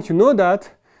 once you know that,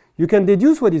 you can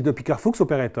deduce what is the Picard-Fuchs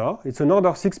operator. It's an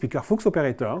order 6 Picard-Fuchs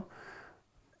operator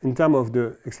in terms of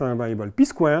the external variable p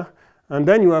square. And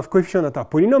then you have coefficients that are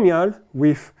polynomial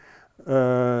with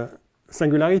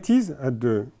singularities at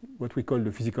what we call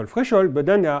the physical threshold, but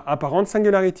then there are apparent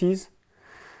singularities.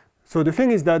 So the thing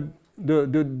is that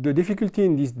the difficulty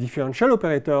in this differential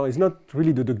operator is not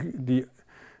really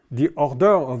the order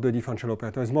of the differential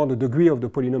operator, it's more the degree of the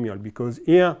polynomial, because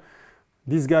here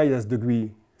this guy has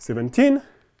degree 17.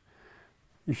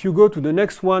 If you go to the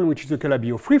next one, which is a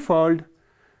Calabi-Yau threefold,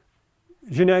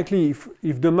 generically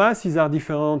if the masses are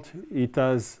different, it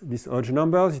has these Hodge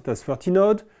numbers, it has 30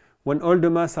 nodes. When all the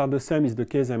masses are the same is the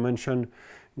case I mentioned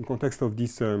in context of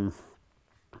this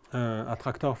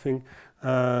attractor thing.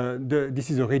 This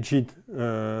is a rigid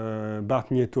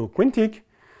Barth-Nieto quintic.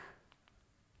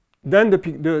 Then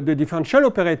the differential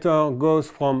operator goes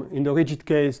from, in the rigid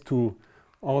case, to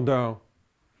order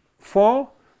 4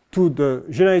 to the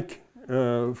generic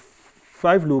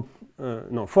 4-loop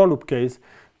case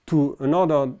to an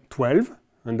order 12,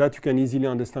 and that you can easily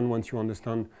understand once you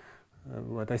understand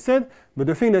what I said. But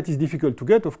the thing that is difficult to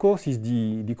get, of course, is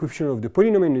the coefficient of the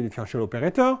polynomial in the differential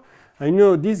operator. I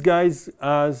know this guy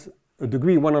has a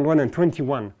degree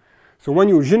 121. So when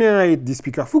you generate this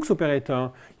Picard-Fuchs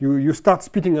operator, you start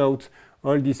spitting out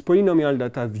all these polynomials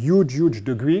that have huge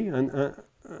degree,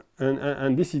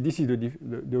 and this is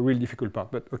the real difficult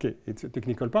part. But okay, it's a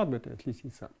technical part, but at least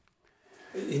it's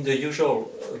In the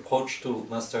usual approach to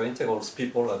master integrals,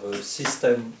 people have a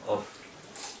system of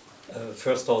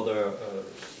first order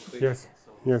equations.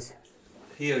 Yes.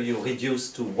 here you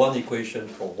reduce to one equation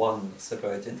for one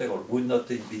separate integral. Would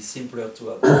not it be simpler to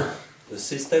have a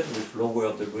system with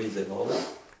lower degrees in order?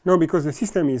 No, because the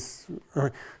system is,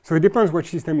 so it depends which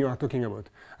system you are talking about.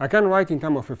 I can write in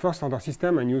terms of a first order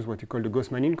system and use what you call the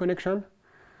Gauss-Manin connection,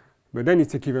 but then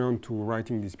it's equivalent to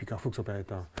writing this Picard-Fuchs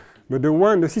operator. But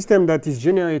the system that is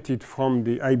generated from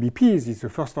the IBPs is a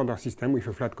first order system with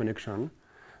a flat connection,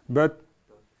 but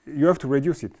you have to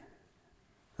reduce it.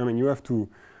 I mean, you have to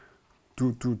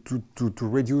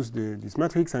reduce this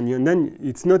matrix, and then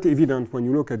it's not evident when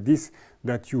you look at this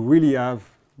that you really have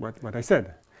what I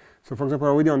said. So for example,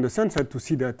 already on the sunset, to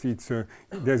see that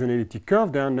there's an elliptic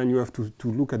curve there, and then you have to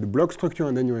look at the block structure,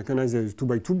 and then you recognize there's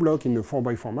 2x2 block in the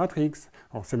 4x4 matrix,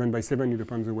 or 7x7, it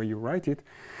depends on the way you write it.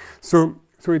 So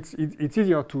it's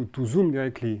easier to zoom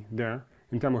directly there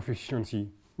in terms of efficiency.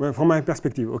 Well, from my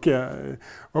perspective, okay,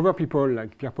 other people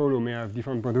like Pierre Paolo may have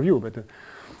different point of view, but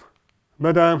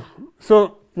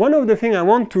so one of the things I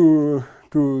want to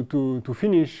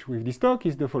finish with this talk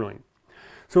is the following.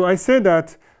 So I said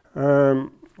that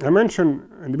I mentioned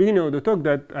at the beginning of the talk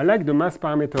that I like the mass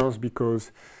parameters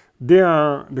because they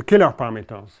are the Kähler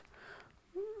parameters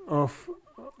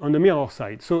on the mirror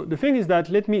side. So the thing is that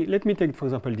let me take, for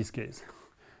example, this case.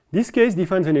 This case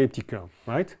defines an elliptic curve,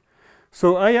 right?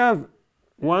 So I have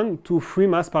 1, 2, 3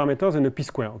 mass parameters and a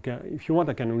p-square. Okay, if you want,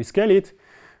 I can rescale it.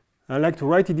 I like to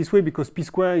write it this way because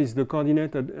p-square is the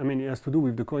coordinate. I mean, it has to do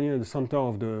with the coordinate at the center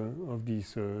of the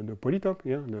polytope,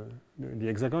 yeah, the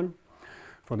hexagon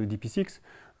for the dp6.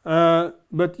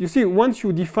 But you see, once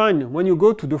you define, when you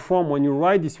go to the form, when you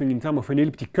write this thing in terms of an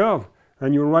elliptic curve,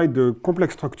 and you write the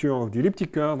complex structure of the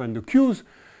elliptic curve and the q's,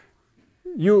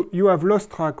 you have lost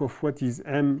track of what is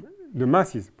m, the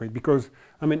masses, right? Because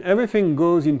I mean, everything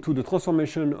goes into the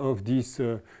transformation of this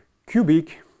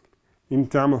cubic in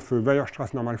terms of a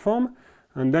Weierstrass normal form,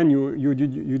 and then you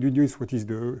deduce what is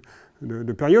the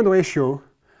period ratio.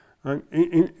 And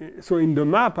so in the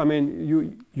map, I mean,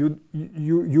 you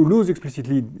lose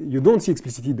explicitly, you don't see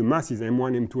explicitly the masses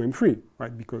m1, m2, m3,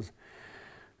 right? Because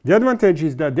the advantage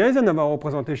is that there is another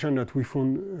representation that we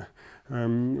found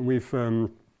with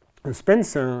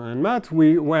Spencer and Matt,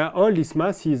 where all these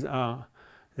masses are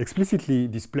explicitly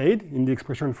displayed in the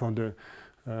expression for the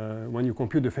when you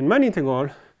compute the Feynman integral,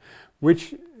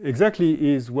 which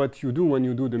exactly is what you do when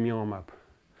you do the mirror map.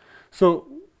 So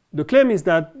the claim is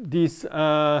that this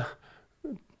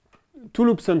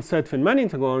two-loop sunset Feynman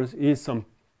integrals is some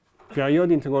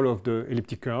period integral of the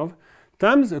elliptic curve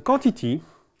times a quantity,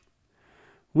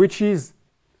 which is,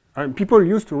 people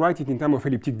used to write it in terms of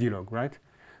elliptic D-log, right?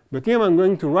 But here I'm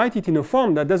going to write it in a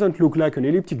form that doesn't look like an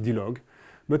elliptic D-log,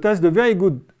 but has the very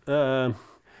good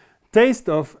taste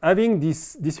of having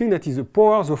this thing that is the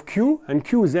powers of q, and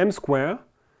q is m square.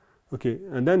 Okay,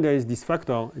 and then there is this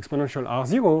factor exponential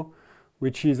r0,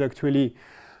 which is actually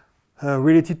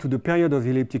related to the period of the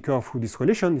elliptic curve through this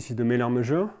relation. This is the Mailer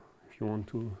measure, if you want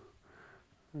to,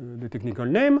 the technical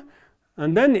name.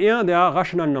 And then here there are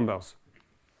rational numbers.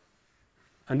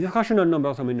 And these rational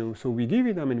numbers, I mean, so we give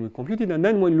it, I mean, we compute it, and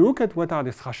then when you look at what are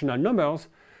these rational numbers,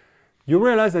 you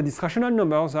realize that these rational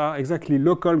numbers are exactly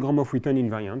local Gromov-Witten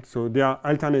invariant. So they are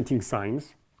alternating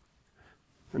signs,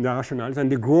 and they are rationals,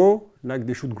 and they grow like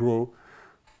they should grow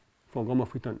for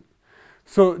Gromov-Witten.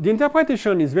 So the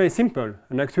interpretation is very simple,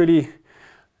 and actually,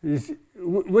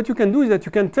 what you can do is that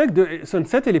you can take the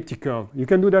sunset elliptic curve. You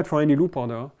can do that for any loop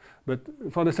order, but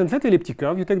for the sunset elliptic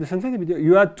curve, you take the sunset elliptic curve,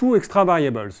 you add 2 extra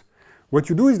variables. What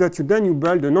you do is that you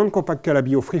build a non-compact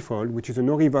Calabi-Yau freefold, which is an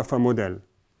Ori-Vafa model.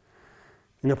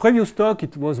 In a previous talk,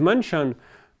 it was mentioned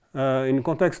in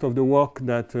context of the work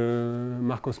that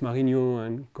Marcos Marinho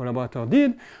and collaborator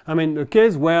did. I mean, a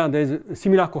case where there's a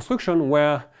similar construction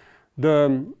where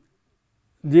the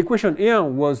equation here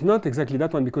was not exactly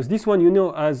that one, because this one,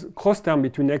 has cross term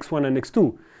between x1 and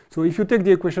x2. So if you take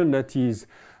the equation that is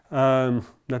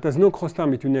that has no cross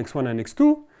term between x1 and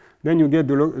x2, then you get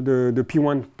the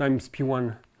P1 times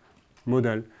P1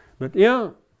 model. But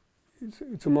here,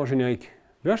 it's a more generic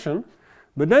version.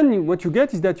 But then what you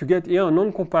get is that you get here a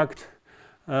non-compact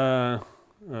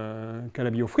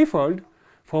Calabi-Yau freefold,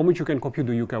 from which you can compute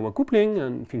the Yukawa coupling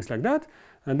and things like that.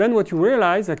 And then what you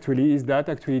realize actually is that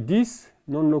actually this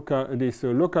local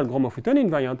Gromov-Witten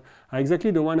invariant are exactly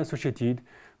the one associated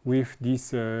with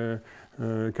this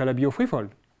Calabi-Yau freefold.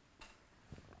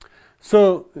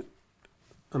 So,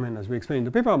 I mean, as we explained in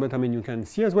the paper, but I mean, you can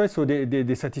see as well. So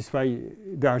they satisfy,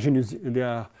 they are genus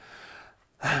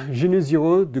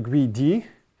 0 degree D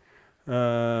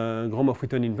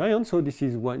Gromov-Witten invariant. So this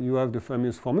is what you have the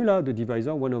famous formula, the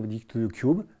divisor 1 over d to the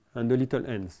cube, and the little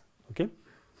n's. Okay.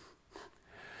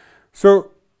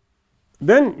 So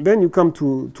then you come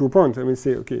to a point. I mean,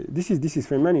 say, okay, this is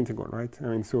Feynman integral, right? I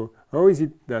mean, so how is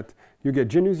it that you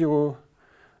get GNU 0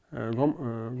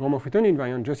 Gromov-Witten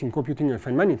invariant just in computing a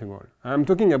Feynman integral? I'm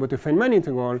talking about a Feynman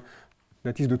integral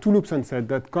that is the two-loop sunset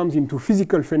that comes into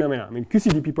physical phenomena. I mean,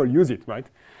 QCD people use it, right?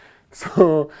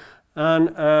 So, and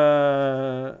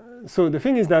so the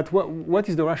thing is that what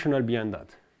is the rationale behind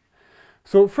that?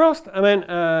 So first, I mean,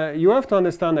 you have to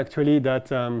understand actually that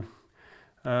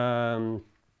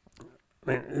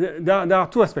there are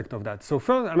two aspects of that. So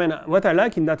first, I mean, what I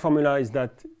like in that formula is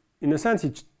that, in a sense,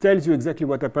 it tells you exactly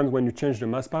what happens when you change the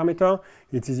mass parameter.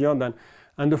 It's easier than,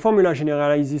 and the formula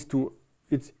generalizes to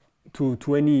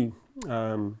any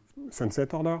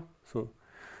sunset order. So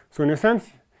in a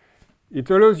sense, it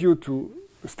allows you to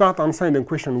start answering the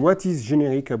question: what is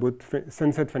generic about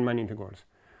sunset Feynman integrals?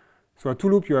 So at two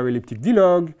loop, you have elliptic D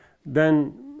log.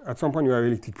 Then at some point, you have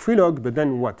elliptic 3 log. But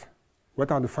then what?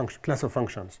 What are the class of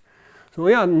functions? So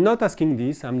we are not asking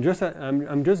this. I'm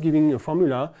just giving a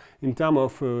formula in terms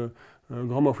of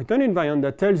Gromov-Witten invariant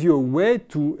that tells you a way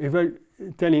to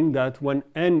telling that when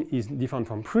n is different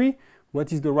from 3,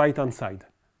 what is the right-hand side,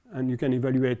 and you can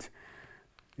evaluate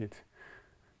it.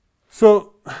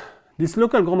 So this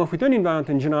local Gromov-Witten invariant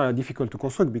in general are difficult to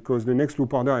construct because the next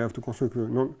loop order I have to construct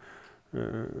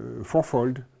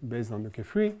fourfold based on the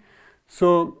K3.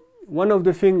 So one of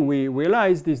the things we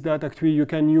realized is that actually you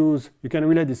can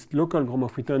relate this local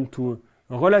Gromov-Witten to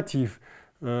a relative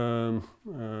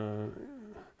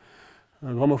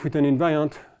Gromov-Witten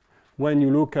invariant when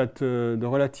you look at the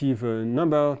relative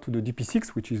number to the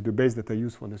dp6, which is the base that I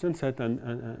use for the sunset,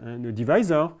 and the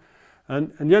divisor.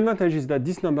 And the advantage is that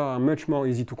these numbers are much more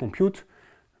easy to compute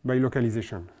by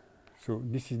localization. So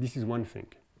this is one thing.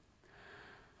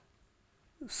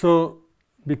 So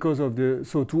because of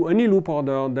to any loop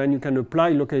order, then you can apply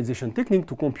localization technique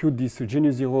to compute this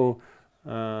GNU 0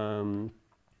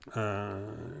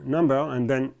 number and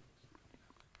then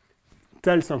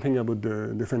tell something about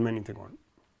the Feynman integral.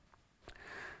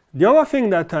 The other thing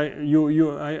that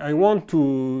I want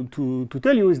to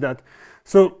tell you is that,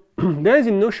 so there is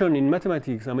a notion in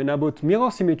mathematics, I mean, about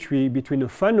mirror symmetry between a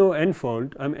Fano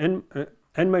n-fold,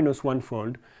 n-1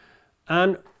 fold,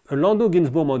 and a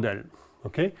Landau-Ginzburg model,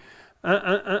 okay?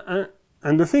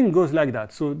 And the thing goes like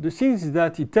that. So the thing is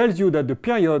that it tells you that the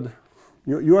period,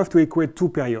 you have to equate two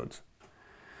periods.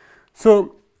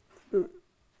 So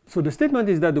the statement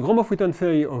is that the Gromov-Witten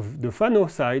theory of the Fano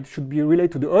side should be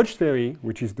related to the Hodge theory,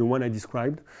 which is the one I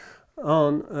described,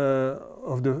 on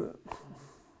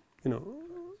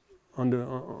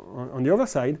the other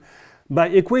side, by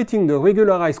equating the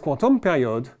regularized quantum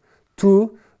period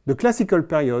to the classical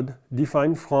period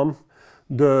defined from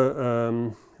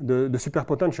the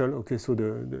superpotential, okay, so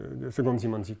the second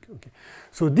Ziemann-Zig, okay.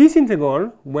 So this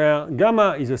integral, where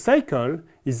gamma is a cycle,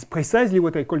 is precisely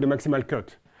what I call the maximal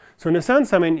cut. So in a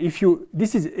sense, I mean,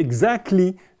 this is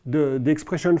exactly the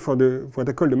expression for what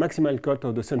I call the maximal cut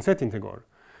of the sunset integral.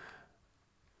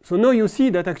 So now you see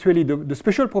that actually the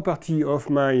special property of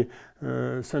my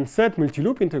sunset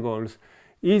multi-loop integrals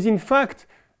is in fact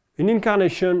an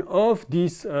incarnation of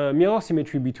this mirror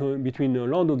symmetry between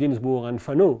Landau-Ginzburg and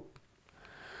Fano.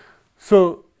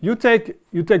 So you take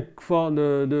for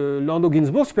the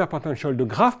Landau-Ginzburg superpotential the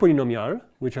graph polynomial,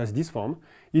 which has this form.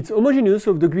 It's homogeneous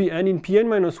of degree n in Pn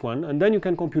minus 1, and then you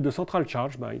can compute the central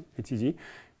charge by, it's easy,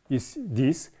 is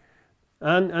this.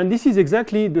 And this is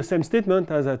exactly the same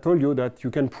statement as I told you that you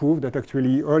can prove that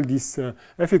actually all this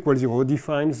f equals 0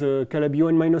 defines Calabi-Yau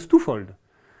n minus 2-fold.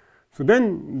 So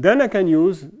then I can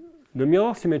use the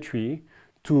mirror symmetry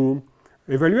to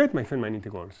evaluate my Feynman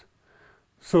integrals.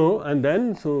 So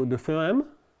the theorem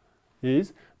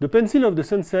is the pencil of the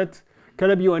sunset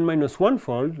Calabi-Yau n minus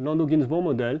 1-fold Landau-Ginzburg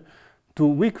model to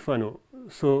weak Fano.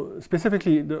 So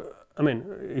specifically,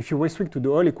 if you restrict to the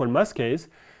all equal mass case,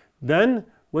 then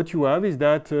what you have is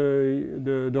that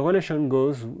the relation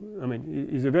goes,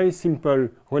 is a very simple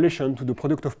relation to the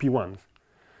product of P1s.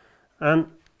 And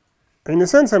in a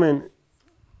sense,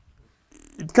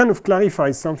 it kind of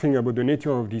clarifies something about the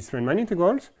nature of these Feynman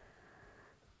integrals.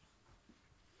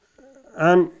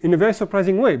 And in a very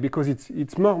surprising way, because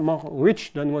it's more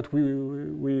rich than what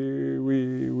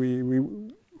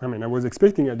I was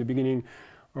expecting at the beginning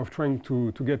of trying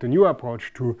to get a new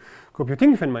approach to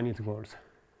computing Feynman integrals.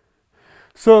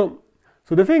 So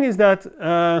the thing is that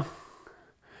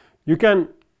you can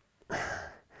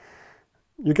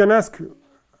ask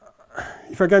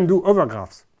if I can do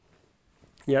overgraphs.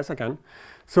 Yes, I can.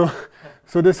 So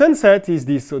the sunset is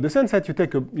this. So the sunset, you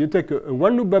take a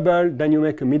one loop bubble, then you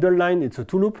make a middle line. It's a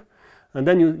two loop, and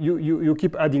then you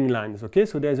keep adding lines. Okay.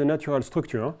 So there's a natural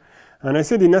structure, And I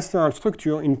said the natural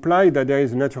structure implied that there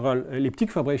is a natural elliptic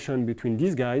fibration between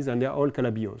these guys, and they're all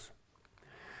Calabi-Yauxs.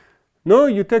 Now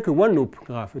you take a one-loop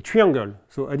graph, a triangle.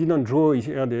 So I didn't draw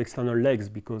here the external legs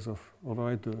because of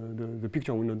overhead the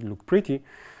picture will not look pretty.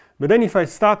 But then if I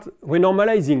start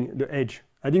renormalizing the edge,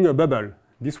 adding a bubble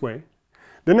this way,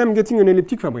 then I'm getting an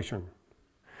elliptic fibration.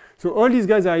 So all these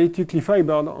guys are elliptically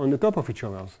fibered on the top of each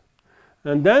other.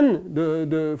 And then,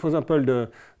 for example,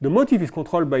 the motif is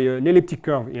controlled by an elliptic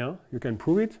curve here. You can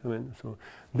prove it. I mean, so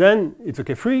then it's a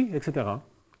K3, etc.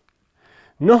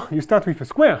 No, you start with a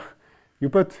square. You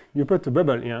put a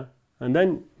bubble here, and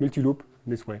then multi-loop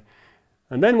this way.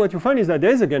 And then what you find is that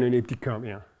there is again an elliptic curve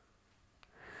here.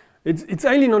 It's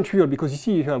highly non-trivial because you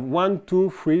see you have 1, 2,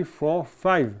 3, 4,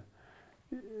 5.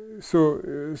 So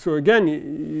again,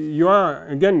 you are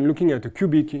again looking at a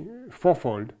cubic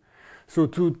fourfold. So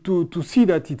to see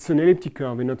that it's an elliptic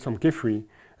curve and not some K3,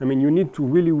 I mean, you need to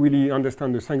really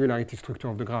understand the singularity structure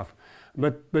of the graph.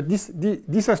 But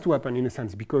this has to happen in a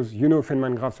sense because you know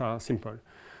Feynman graphs are simple.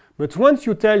 But once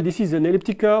you tell this is an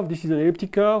elliptic curve, this is an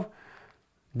elliptic curve,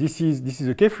 this is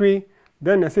a K3,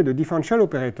 then I say the differential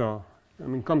operator, I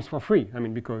mean, comes for free. I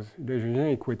mean, because there's a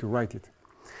generic way to write it.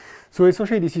 So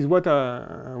essentially, this is what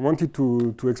I wanted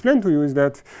to explain to you is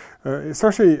that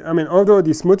essentially, I mean, although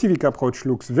this motivic approach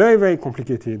looks very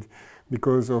complicated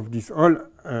because of this all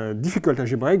difficult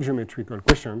algebraic geometrical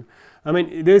question, I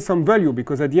mean, there is some value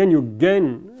because at the end you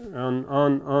gain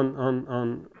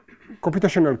on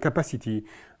computational capacity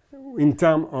in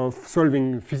terms of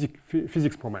solving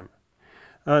physics problem.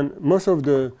 And most of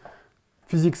the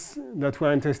physics that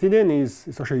we're interested in is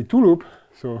essentially two-loop,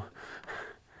 so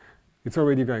it's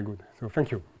already very good. So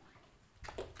thank you.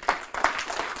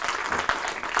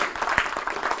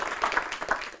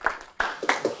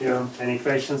 Yeah, any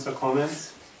questions or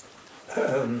comments?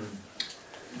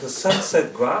 The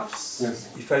sunset graphs, Yes.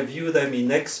 if I view them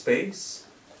in X space,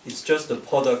 it's just the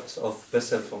product of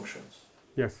Bessel functions.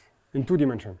 Yes, in 2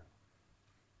 dimensions.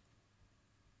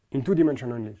 In 2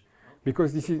 dimensions only.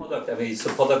 Because this is... Product, I mean, it's a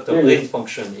product of range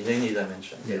function in any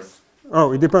dimension. Yes.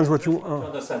 Oh, it depends what you... To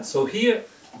understand. So here,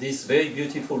 this very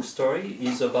beautiful story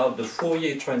is about the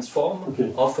Fourier transform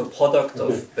of a product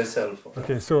of Bessel functions.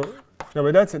 Okay, so... No,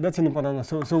 but that's an important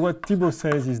one. So what Thibault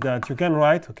says is that you can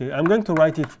write... Okay, I'm going to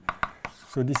write it.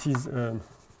 So this is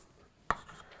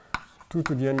 2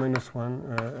 to the n minus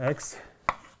 1 x.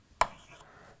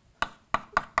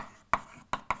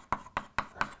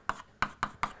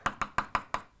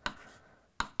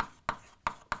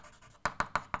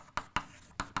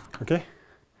 Okay?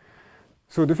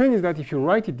 So the thing is that if you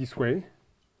write it this way,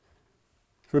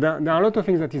 so there are a lot of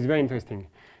things that is very interesting.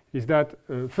 Is that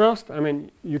first, I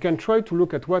mean, you can try to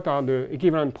look at what are the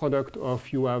equivalent product of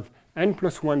you have n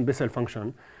plus 1 Bessel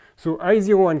function. So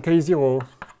I0 and K0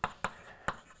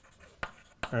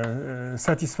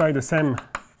 satisfy the same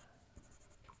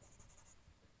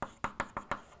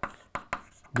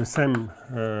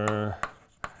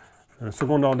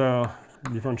second order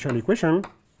differential equation.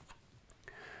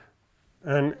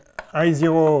 And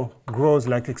I0 grows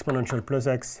like exponential plus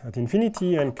x at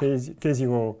infinity, and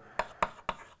K0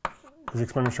 is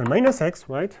exponential minus x,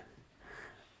 right?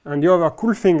 And the other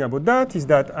cool thing about that is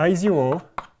that I0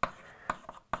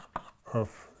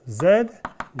 of z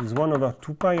is 1 over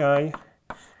 2 pi I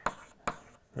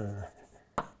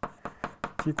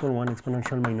t equal 1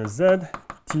 exponential minus z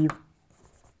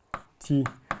t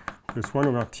plus 1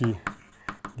 over t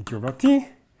dt over t,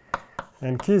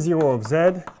 and K0 of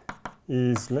z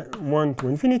is 1 to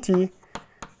infinity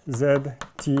z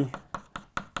t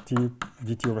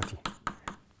dt over t.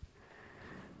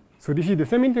 So this is the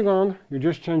same integrand, you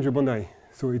just change the boundary.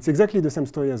 So it's exactly the same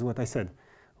story as what I said.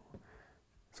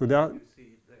 So there,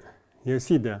 you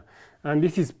see it there. And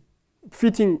this is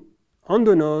fitting on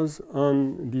the nose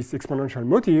on these exponential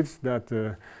motifs that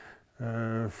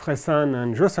Fresson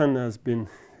and Jossen has been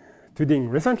studying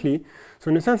recently. So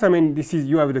in a sense, I mean, this is,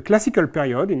 you have the classical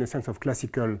period, in the sense of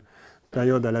classical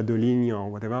period à la Deligne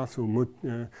or whatever, so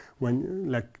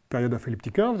when, like period of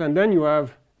elliptic curves, and then you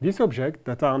have these objects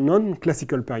that are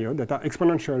non-classical period, that are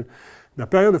exponential, the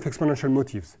period of exponential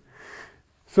motifs.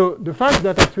 So the fact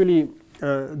that actually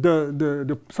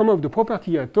some of the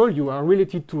properties I told you are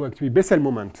related to actually Bessel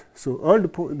moment. So all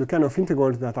the kind of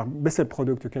integrals that are Bessel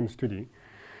product you can study.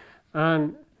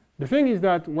 And the thing is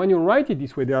that when you write it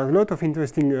this way, there are a lot of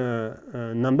interesting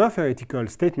number theoretical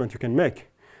statements you can make.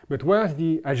 But where's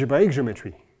the algebraic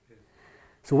geometry?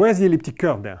 So where's the elliptic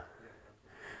curve there?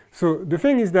 So the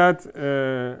thing is that,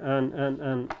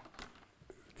 and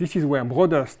this is where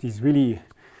Broderst is really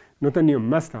not only a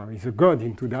master, he's a god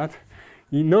into that,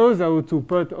 he knows how to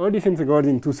put all these integrals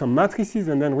into some matrices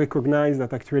and then recognize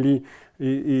that actually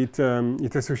it's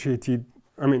associated,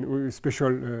 I mean, with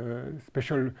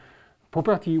special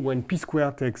property when p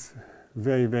squared takes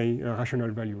very, very rational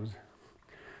values.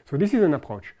 So this is an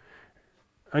approach.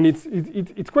 And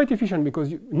it's quite efficient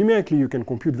because numerically you can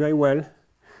compute very well.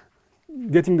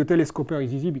 Getting the telescoper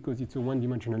is easy because it's a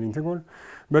one-dimensional integral.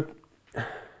 But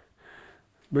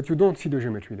you don't see the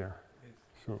geometry there.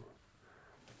 So.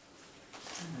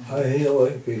 I0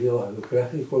 and K0 are the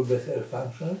classical Bessel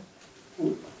function,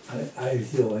 and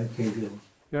I0 and K0.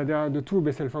 Yeah, there are the two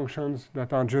Bessel functions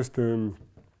that are just the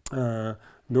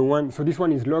one. So this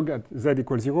one is log at z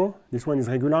equals 0. This one is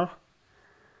regular.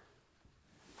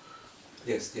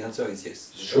 Yes, the answer is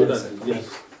yes. Sure,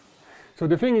 yes. So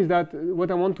the thing is that what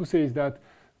I want to say is that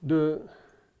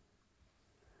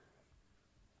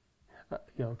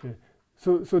yeah, okay.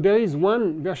 So there is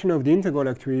one version of the integral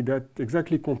actually that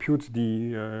exactly computes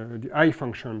the I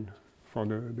function for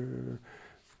the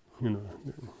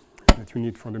that you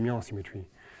need for the mirror symmetry.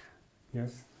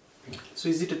 Yes. So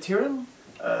is it a theorem?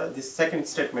 This second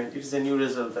statement, it is a new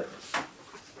result that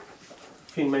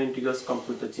Feynman integrals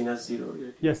compute the genus 0.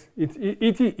 Yes,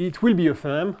 it will be a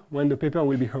theorem when the paper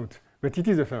will be out, but it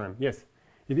is a theorem. Yes,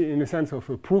 it is in the sense of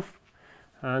a proof,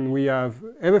 and we have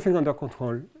everything under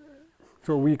control.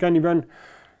 So we can even,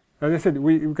 as I said,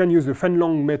 we can use the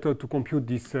Feynman method to compute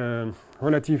this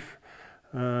relative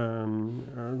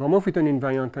Gromov-Witten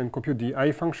invariant and compute the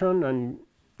I function and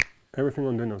everything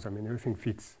on the nose. I mean, everything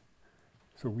fits.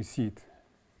 So we see it.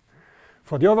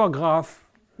 For the other graph,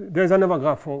 there's another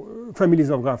graph for families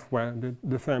of graphs where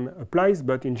the theorem applies,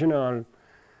 but in general,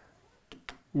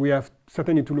 we have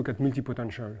certainly to look at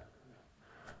multipotential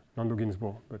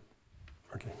Landau-Ginzburg. But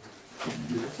okay.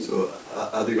 So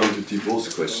adding on to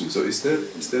Thibault's question, so is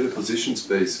there a position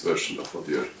space version of what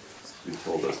you're being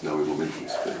told us now in momentum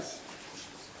space?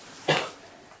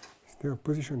 Is there a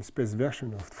position space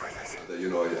version of what I said? You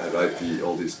know, I write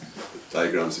all these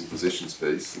diagrams in position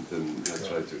space, and then I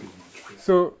try to.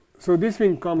 So this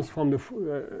thing comes from the,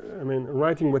 I mean,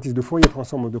 writing what is the Fourier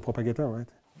transform of the propagator, right?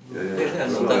 Yeah,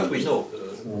 so that we know.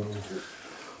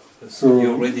 So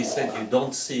you already said you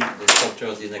don't see the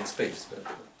structures in X space. But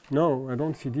no, I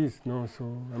don't see this. No, so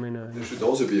I mean. There should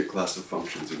also be a class of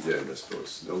functions in the end, I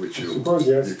suppose. No, which you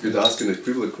could ask an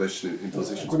equivalent question in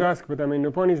position. Could ask, but I mean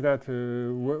the point is that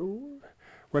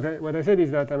what I said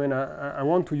is that I mean I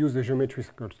want to use the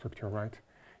geometrical structure, right?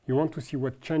 You want to see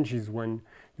what changes when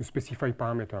you specify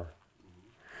parameter.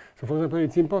 So for example,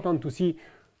 it's important to see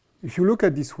if you look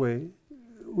at this way,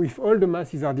 if all the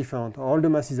masses are different or all the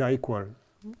masses are equal,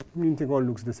 the integral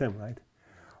looks the same, right?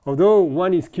 Although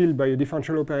one is killed by a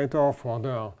differential operator for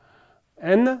order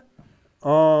n,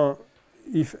 or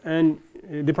if n,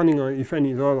 depending on if n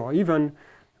is odd or even,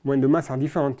 when the masses are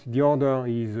different, the order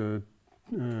is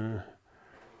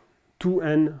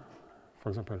 2n, for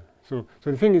example. So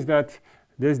the thing is that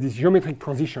there's this geometric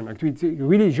transition. Actually, it's a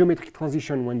really geometric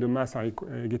transition when the masses are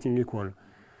getting equal.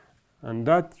 And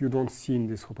that you don't see in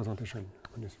this representation.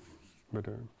 But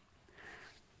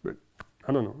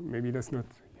I don't know, maybe that's not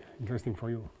interesting for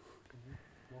you.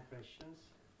 More questions?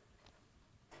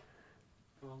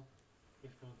 Well,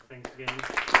 if not, thanks again.